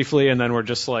forums briefly, and then we're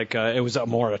just like, it was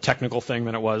more a technical thing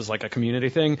than it was like a community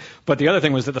thing. But the other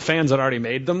thing was that the fans had already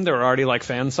made them. There were already like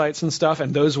fan sites and stuff,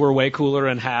 and those were way cooler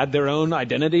and had their own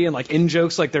identity and like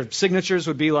in-jokes, like their signatures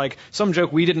would be like some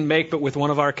joke we didn't make but with one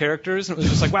of our characters. And it was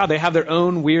just like, wow, they have their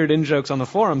own weird in-jokes on the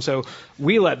forum. So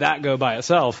we let that go by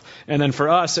itself. And then for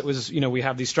us, it was, we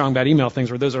have these strong bad email things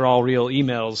where those are all real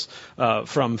emails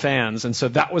from fans. And so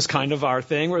that was kind of our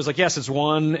thing, where it's like, yes, it's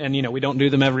one, and we don't do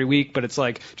them every week, but it's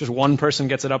like just one person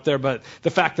gets it up there. But the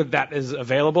fact that that is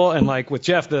available, and like with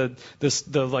Jeff, the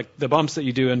bumps that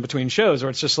you do in between shows, where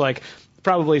it's just like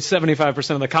probably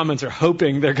 75% of the comments are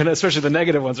hoping they're gonna, especially the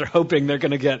negative ones, are hoping they're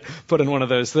gonna get put in one of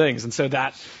those things. And so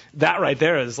that right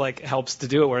there is like helps to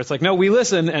do it, where it's like, no, we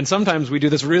listen, and sometimes we do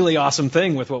this really awesome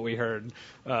thing with what we heard,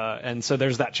 and so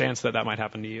there's that chance that might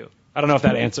happen to you. I don't know if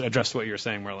that addressed what you were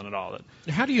saying, Merlin, at all.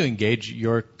 How do you engage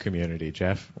your community,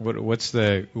 Jeff? What's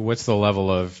the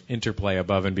level of interplay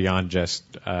above and beyond just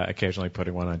occasionally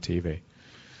putting one on TV?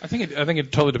 I think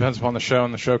it totally depends upon the show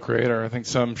and the show creator. I think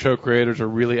some show creators are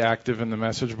really active in the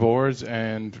message boards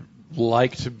and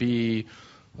like to be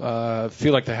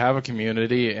feel like they have a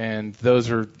community, and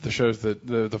those are the shows that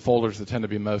the folders that tend to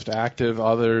be most active.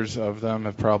 Others of them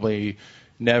have probably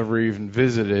never even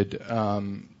visited.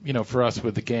 For us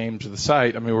with the games of the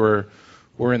site, I mean,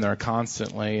 we're in there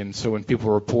constantly, and so when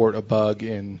people report a bug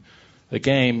in the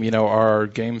game, our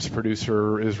games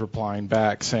producer is replying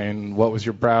back saying, what was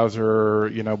your browser,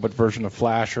 what version of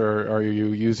Flash are you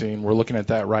using? We're looking at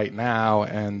that right now.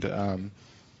 And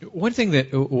one thing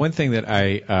that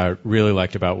I really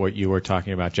liked about what you were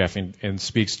talking about, Jeff, and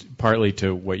speaks partly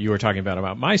to what you were talking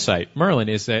about my site, Merlin,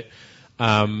 is that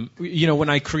when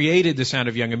I created The Sound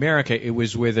of Young America, it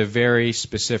was with a very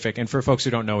specific, and for folks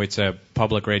who don't know, it's a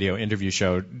public radio interview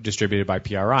show distributed by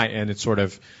PRI, and it's sort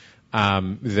of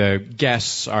the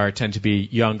guests tend to be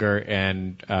younger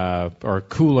and or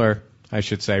cooler, I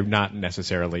should say, not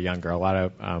necessarily younger. A lot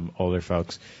of older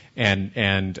folks,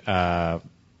 and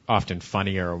often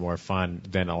funnier or more fun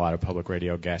than a lot of public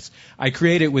radio guests. I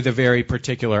created with a very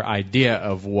particular idea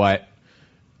of what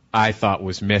I thought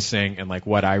was missing and like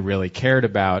what I really cared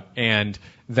about, and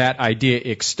that idea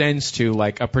extends to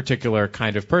like a particular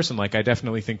kind of person. Like I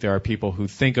definitely think there are people who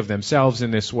think of themselves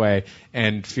in this way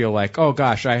and feel like, oh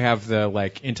gosh, I have the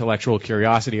like intellectual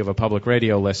curiosity of a public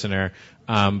radio listener,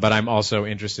 but I'm also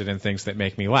interested in things that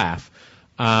make me laugh.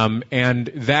 And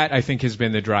that, I think, has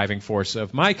been the driving force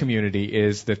of my community,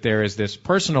 is that there is this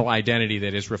personal identity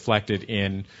that is reflected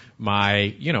in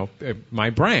my, my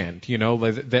brand,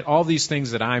 that all these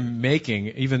things that I'm making,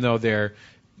 even though they're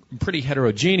pretty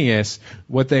heterogeneous,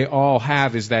 what they all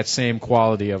have is that same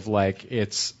quality of like,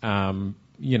 it's,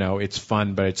 it's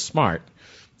fun, but it's smart.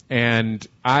 And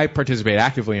I participate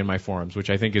actively in my forums,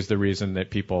 which I think is the reason that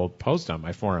people post on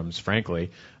my forums, frankly.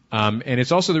 And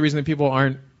it's also the reason that people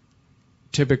aren't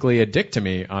typically a dick to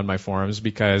me on my forums,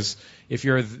 because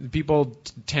people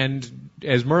tend,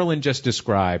 as Merlin just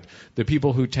described, the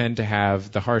people who tend to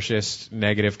have the harshest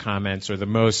negative comments or the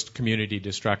most community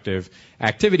destructive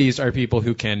activities are people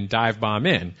who can dive bomb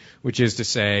in, which is to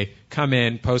say, come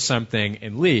in, post something,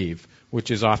 and leave,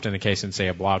 which is often the case in, say,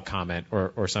 a blog comment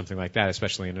or something like that,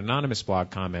 especially an anonymous blog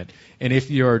comment. And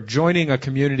if you're joining a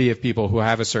community of people who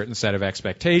have a certain set of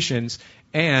expectations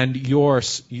and you're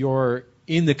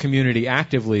in the community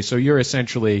actively, so you're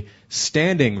essentially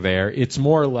standing there, it's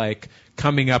more like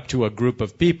coming up to a group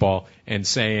of people and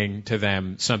saying to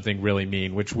them something really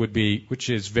mean, which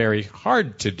is very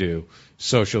hard to do,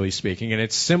 socially speaking, and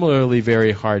it's similarly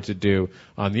very hard to do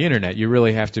on the internet. You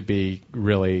really have to be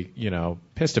really,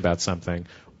 pissed about something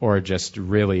or just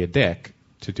really a dick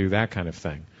to do that kind of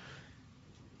thing.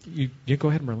 You go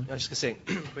ahead, Merlin. I was just going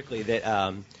to say quickly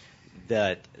that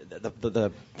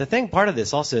the thing, part of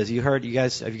this also is, have you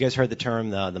guys heard the term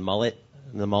the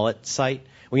mullet site?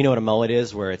 Well, you know what a mullet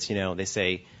is, where it's, they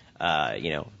say,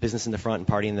 business in the front and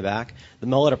party in the back. The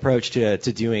mullet approach to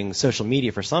doing social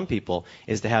media for some people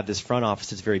is to have this front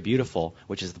office that's very beautiful,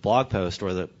 which is the blog post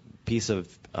or the piece of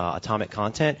atomic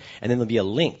content, and then there'll be a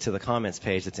link to the comments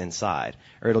page that's inside,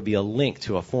 or it'll be a link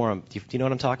to a forum. Do you know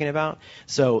what I'm talking about?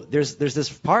 So there's this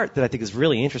part that I think is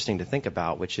really interesting to think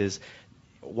about, which is,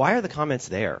 why are the comments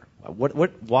there?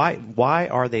 Why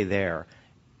are they there?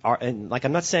 And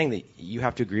I'm not saying that you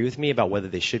have to agree with me about whether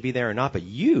they should be there or not, but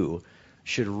you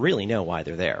should really know why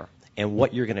they're there and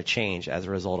what you're going to change as a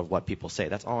result of what people say.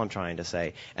 That's all I'm trying to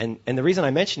say. And the reason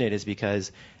I mention it is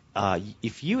because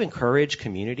if you encourage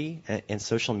community and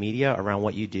social media around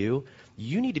what you do,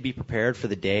 you need to be prepared for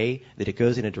the day that it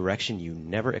goes in a direction you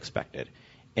never expected.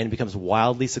 and it becomes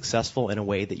wildly successful in a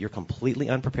way that you're completely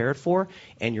unprepared for,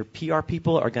 and your PR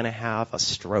people are going to have a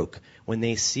stroke when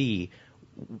they see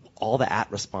all the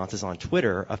responses on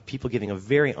Twitter of people giving a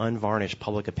very unvarnished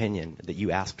public opinion that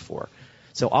you asked for.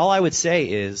 So all I would say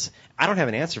is, I don't have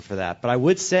an answer for that, but I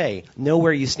would say know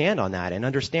where you stand on that and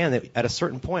understand that at a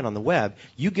certain point on the web,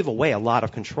 you give away a lot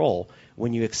of control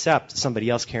when you accept somebody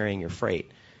else carrying your freight.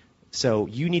 So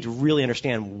you need to really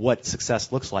understand what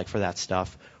success looks like for that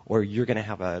stuff, or you're going to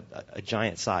have a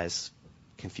giant size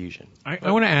confusion.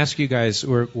 I want to ask you guys,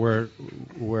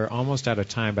 we're almost out of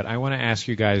time, but I want to ask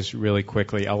you guys really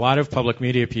quickly. A lot of public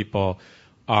media people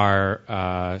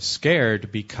are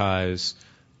scared because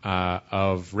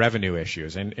of revenue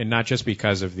issues, and not just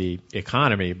because of the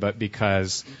economy, but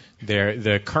because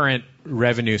the current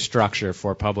revenue structure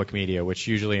for public media, which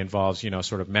usually involves,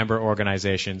 sort of member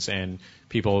organizations and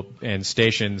people and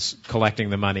stations collecting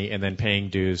the money and then paying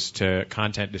dues to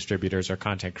content distributors or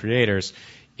content creators,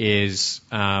 is,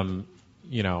 I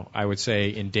would say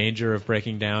in danger of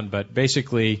breaking down, but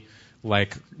basically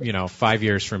 5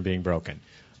 years from being broken.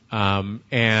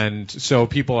 And so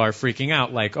people are freaking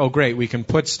out like, oh, great, we can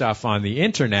put stuff on the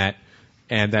internet,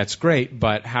 and that's great,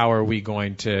 but how are we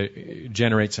going to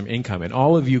generate some income? And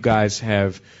all of you guys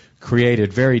have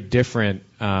created very different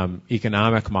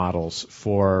economic models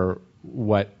for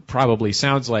what probably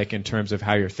sounds like, in terms of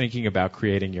how you're thinking about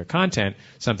creating your content,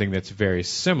 something that's very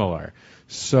similar.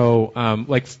 So,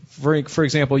 for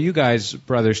example, you guys,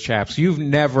 Brothers Chaps, you've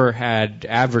never had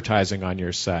advertising on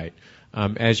your site.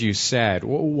 As you said,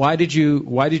 why did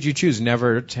you choose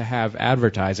never to have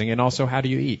advertising, and also how do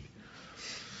you eat?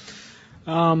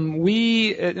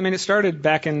 It started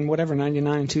back in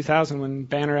 99, 2000, when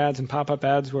banner ads and pop-up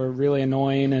ads were really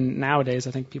annoying, and nowadays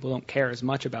I think people don't care as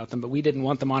much about them, but we didn't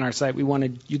want them on our site. We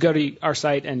wanted, you go to our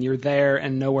site and you're there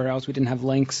and nowhere else. We didn't have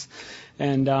links,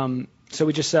 and so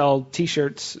we just sell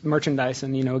T-shirts, merchandise,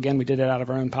 and again, we did it out of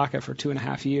our own pocket for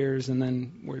 2.5 years, and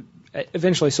then we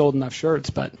eventually sold enough shirts,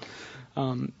 but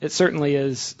it certainly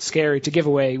is scary to give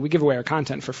away. We give away our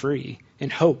content for free in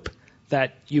hope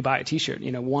that you buy a T-shirt.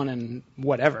 One in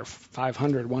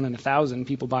 500, 1 in 1,000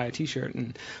 people buy a T-shirt,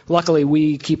 and luckily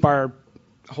we keep our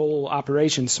whole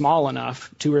operation small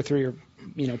enough, 2 or 3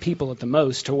 people at the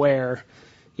most, to where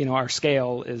our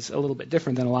scale is a little bit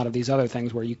different than a lot of these other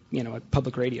things where a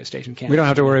public radio station can't. We don't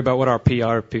have to worry about what our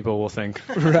PR people will think,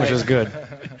 right. Which is good.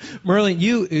 Merlin,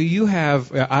 you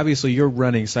have obviously you're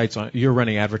running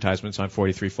advertisements on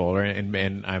 43 Folder,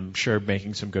 and I'm sure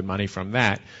making some good money from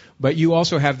that. But you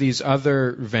also have these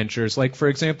other ventures, like for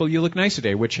example, You Look Nice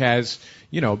Today, which has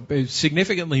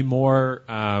significantly more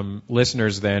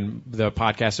listeners than the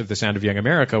podcast of The Sound of Young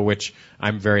America, which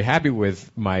I'm very happy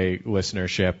with my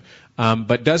listenership,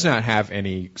 but does not have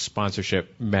any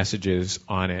sponsorship messages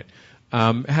on it.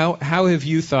 How have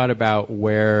you thought about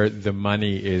where the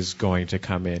money is going to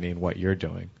come in what you're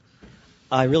doing?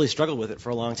 I really struggled with it for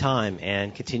a long time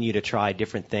and continue to try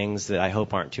different things that I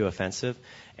hope aren't too offensive.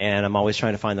 And I'm always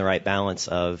trying to find the right balance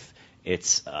of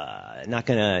it's not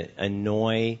going to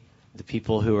annoy the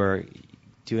people who are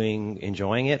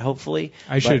enjoying it, hopefully.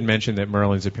 I should mention that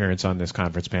Merlin's appearance on this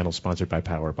conference panel is sponsored by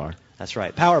Power Bar. That's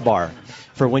right. Power Bar,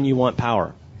 for when you want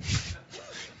power.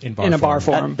 In a bar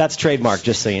form. That's trademark,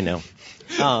 just so you know.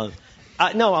 No,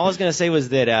 all I was going to say was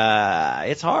that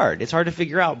it's hard. It's hard to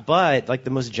figure out, but the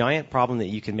most giant problem that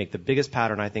you can make, the biggest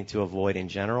pattern I think to avoid in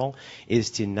general,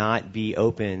 is to not be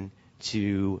open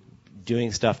to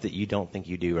doing stuff that you don't think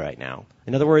you do right now.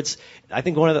 In other words, I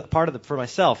think for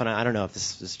myself, and I don't know if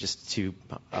this is just too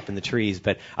up in the trees,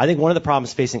 but I think one of the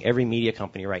problems facing every media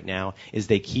company right now is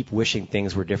they keep wishing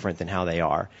things were different than how they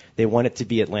are. They want it to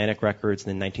be Atlantic Records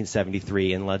in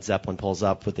 1973 and Led Zeppelin pulls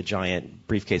up with a giant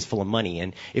briefcase full of money.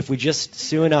 And if we just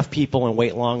sue enough people and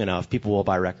wait long enough, people will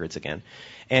buy records again.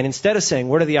 And instead of saying,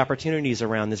 what are the opportunities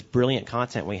around this brilliant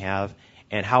content we have,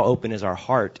 and how open is our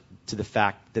heart to the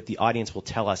fact that the audience will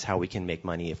tell us how we can make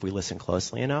money if we listen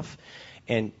closely enough.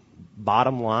 And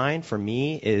bottom line for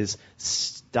me is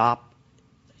stop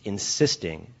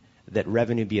insisting that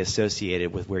revenue be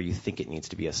associated with where you think it needs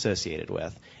to be associated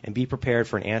with, and be prepared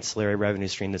for an ancillary revenue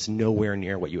stream that's nowhere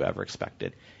near what you ever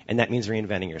expected. And that means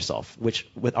reinventing yourself, which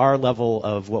with our level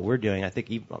of what we're doing, I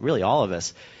think really all of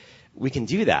us, we can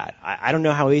do that. I don't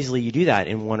know how easily you do that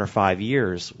in 1 or 5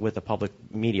 years with a public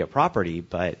media property,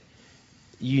 but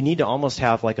you need to almost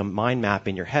have a mind map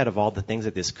in your head of all the things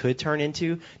that this could turn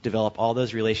into, develop all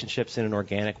those relationships in an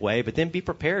organic way, but then be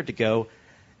prepared to go,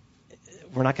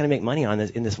 we're not going to make money on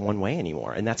this in this one way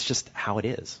anymore, and that's just how it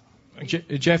is.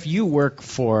 Jeff, you work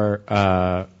for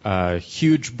a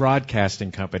huge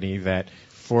broadcasting company that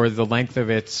for the length of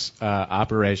its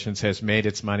operations, has made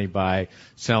its money by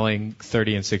selling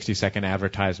 30 and 60-second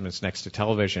advertisements next to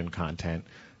television content.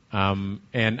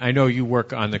 And I know you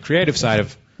work on the creative side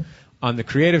of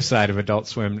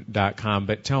AdultSwim.com,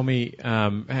 but tell me,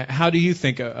 how do you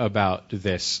think about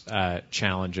this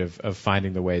challenge of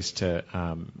finding the ways to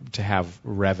have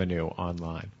revenue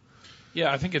online?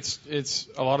 Yeah, I think it's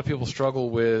a lot of people struggle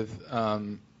with.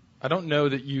 I don't know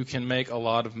that you can make a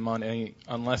lot of money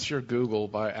unless you're Google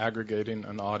by aggregating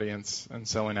an audience and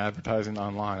selling advertising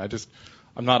online.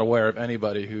 I'm not aware of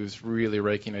anybody who's really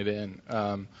raking it in.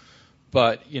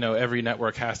 But, every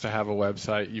network has to have a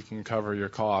website. You can cover your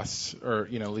costs, or,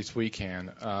 at least we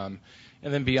can. And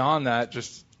then beyond that,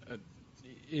 just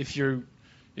if you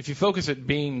focus at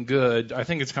being good, I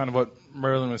think it's kind of what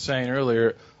Merlin was saying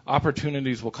earlier,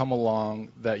 opportunities will come along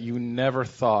that you never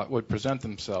thought would present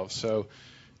themselves. So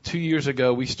 2 years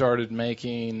ago, we started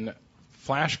making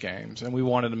Flash games, and we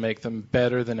wanted to make them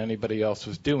better than anybody else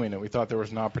was doing it. We thought there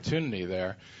was an opportunity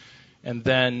there. And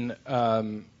then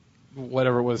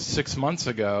whatever it was 6 months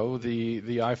ago, the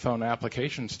iPhone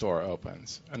application store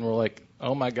opens. And we're like,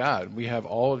 oh, my God, we have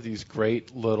all of these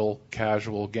great little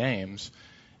casual games,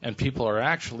 and people are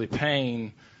actually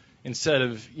paying, instead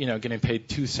of getting paid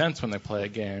 2 cents when they play a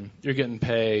game, you're getting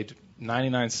paid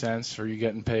 99 cents, or you're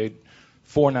getting paid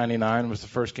 $4.99 was the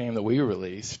first game that we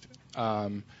released.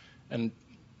 And,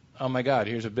 oh, my God,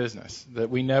 here's a business that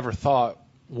we never thought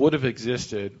would have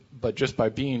existed, but just by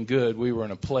being good, we were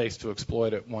in a place to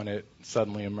exploit it when it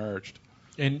suddenly emerged.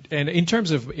 And in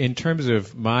terms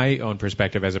of my own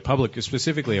perspective as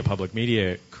specifically a public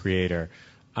media creator,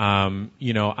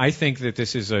 I think that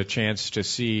this is a chance to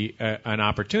see an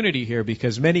opportunity here,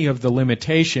 because many of the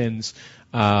limitations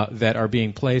that are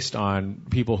being placed on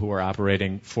people who are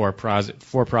operating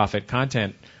for-profit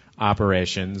content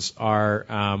operations are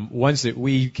ones that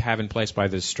we have in place by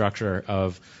the structure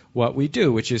of what we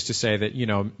do, which is to say that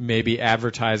maybe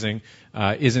advertising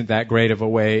isn't that great of a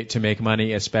way to make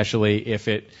money, especially if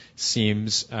it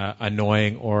seems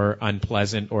annoying or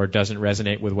unpleasant or doesn't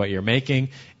resonate with what you're making.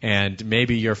 And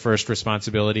maybe your first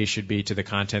responsibility should be to the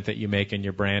content that you make in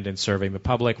your brand and serving the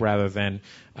public, rather than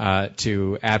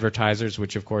to advertisers,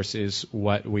 which of course is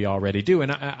what we already do.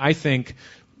 And I think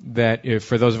that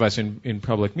for those of us in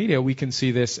public media, we can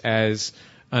see this as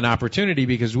an opportunity,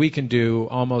 because we can do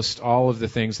almost all of the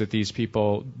things that these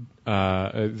people,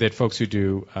 that folks who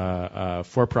do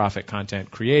for-profit content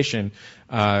creation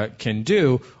can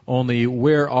do, only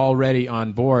we're already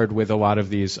on board with a lot of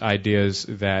these ideas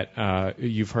that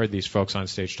you've heard these folks on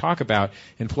stage talk about,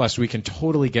 and plus we can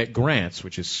totally get grants,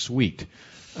 which is sweet.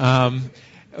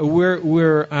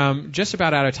 We're just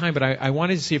about out of time, but I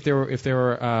wanted to see if there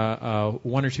were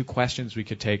one or two questions we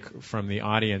could take from the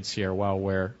audience here while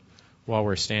we're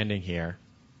standing here.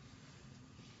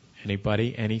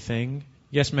 Anybody? Anything?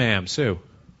 Yes, ma'am. Sue.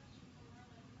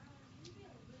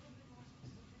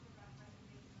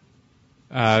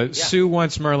 Sue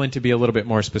wants Merlin to be a little bit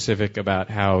more specific about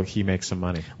how he makes some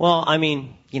money. Well, I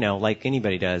mean, like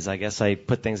anybody does, I guess I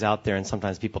put things out there and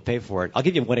sometimes people pay for it. I'll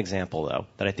give you one example, though,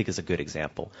 that I think is a good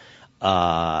example.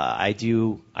 I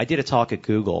did a talk at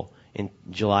Google in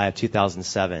July of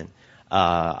 2007.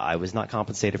 I was not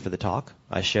compensated for the talk.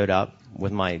 I showed up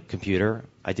with my computer.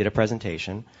 I did a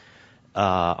presentation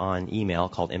on email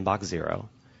called Inbox Zero.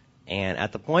 And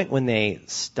at the point when they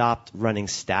stopped running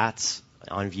stats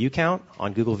on view count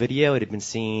on Google Video, it had been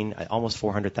seen almost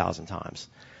 400,000 times.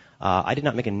 I did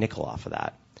not make a nickel off of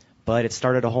that. But it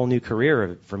started a whole new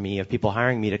career for me of people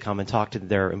hiring me to come and talk to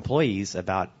their employees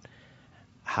about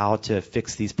how to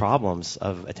fix these problems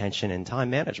of attention and time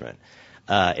management.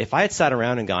 If I had sat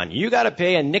around and gone, you got to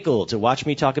pay a nickel to watch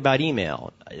me talk about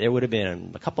email, there would have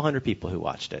been a couple hundred people who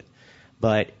watched it.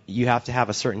 But you have to have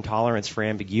a certain tolerance for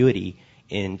ambiguity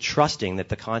in trusting that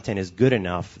the content is good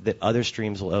enough that other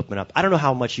streams will open up. I don't know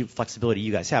how much flexibility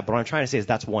you guys have, but what I'm trying to say is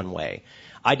that's one way.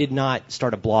 I did not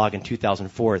start a blog in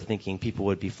 2004 thinking people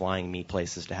would be flying me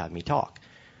places to have me talk.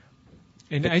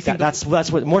 And I think that's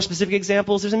what more specific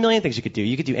examples. There's a million things you could do.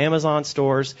 You could do Amazon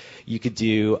stores. You could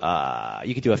do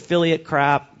affiliate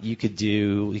crap. You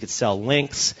could sell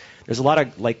links. There's a lot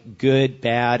of good,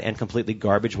 bad, and completely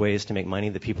garbage ways to make money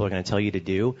that people are going to tell you to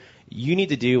do. You need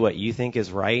to do what you think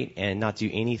is right and not do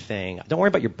anything. Don't worry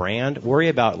about your brand. Worry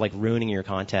about ruining your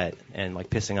content and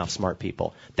pissing off smart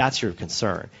people. That's your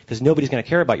concern, because nobody's going to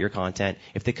care about your content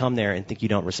if they come there and think you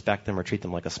don't respect them or treat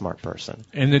them like a smart person.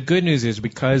 And the good news is,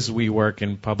 because we work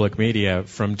in public media,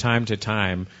 from time to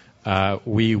time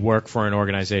we work for an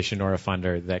organization or a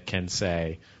funder that can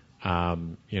say,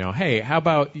 Hey, how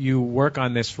about you work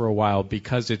on this for a while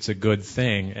because it's a good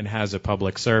thing and has a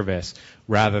public service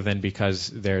rather than because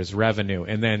there's revenue.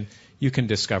 And then you can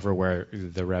discover where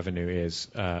the revenue is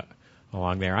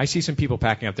along there. I see some people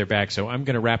packing up their bags, so I'm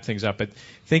going to wrap things up. But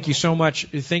thank you so much.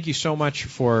 Thank you so much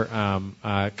for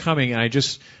coming. And I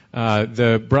just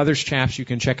the Brothers Chaps, you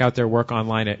can check out their work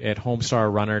online at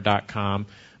homestarrunner.com.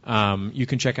 You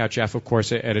can check out Jeff, of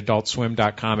course, at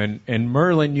adultswim.com. And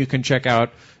Merlin, you can check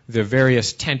out the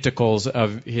various tentacles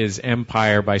of his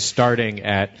empire by starting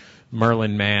at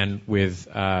Merlin Mann with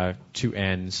 2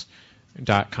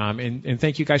 N's.com. And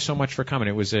thank you guys so much for coming.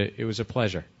 It was a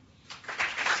pleasure.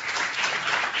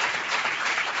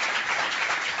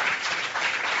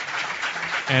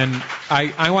 And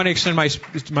I want to extend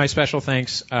my special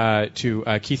thanks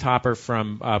to Keith Hopper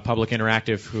from Public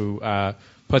Interactive, who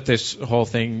put this whole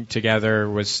thing together,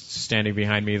 was standing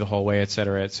behind me the whole way, et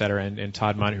cetera, and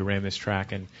Todd Mundt, who ran this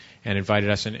track and invited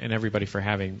us, and everybody for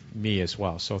having me as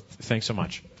well. So thanks so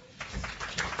much.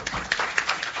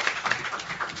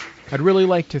 I'd really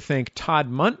like to thank Todd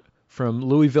Mundt from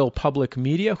Louisville Public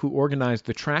Media, who organized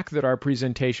the track that our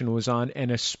presentation was on,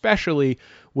 and especially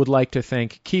would like to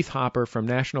thank Keith Hopper from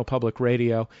National Public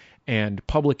Radio and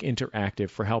Public Interactive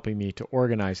for helping me to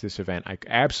organize this event. I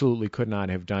absolutely could not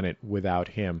have done it without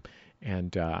him,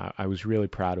 and I was really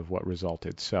proud of what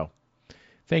resulted. So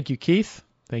thank you, Keith.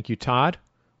 Thank you, Todd.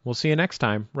 We'll see you next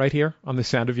time right here on The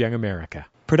Sound of Young America.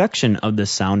 Production of The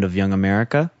Sound of Young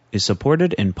America is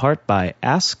supported in part by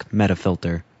Ask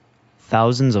Metafilter.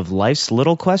 Thousands of life's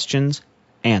little questions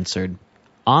answered.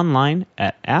 Online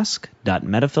at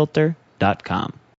ask.metafilter.com.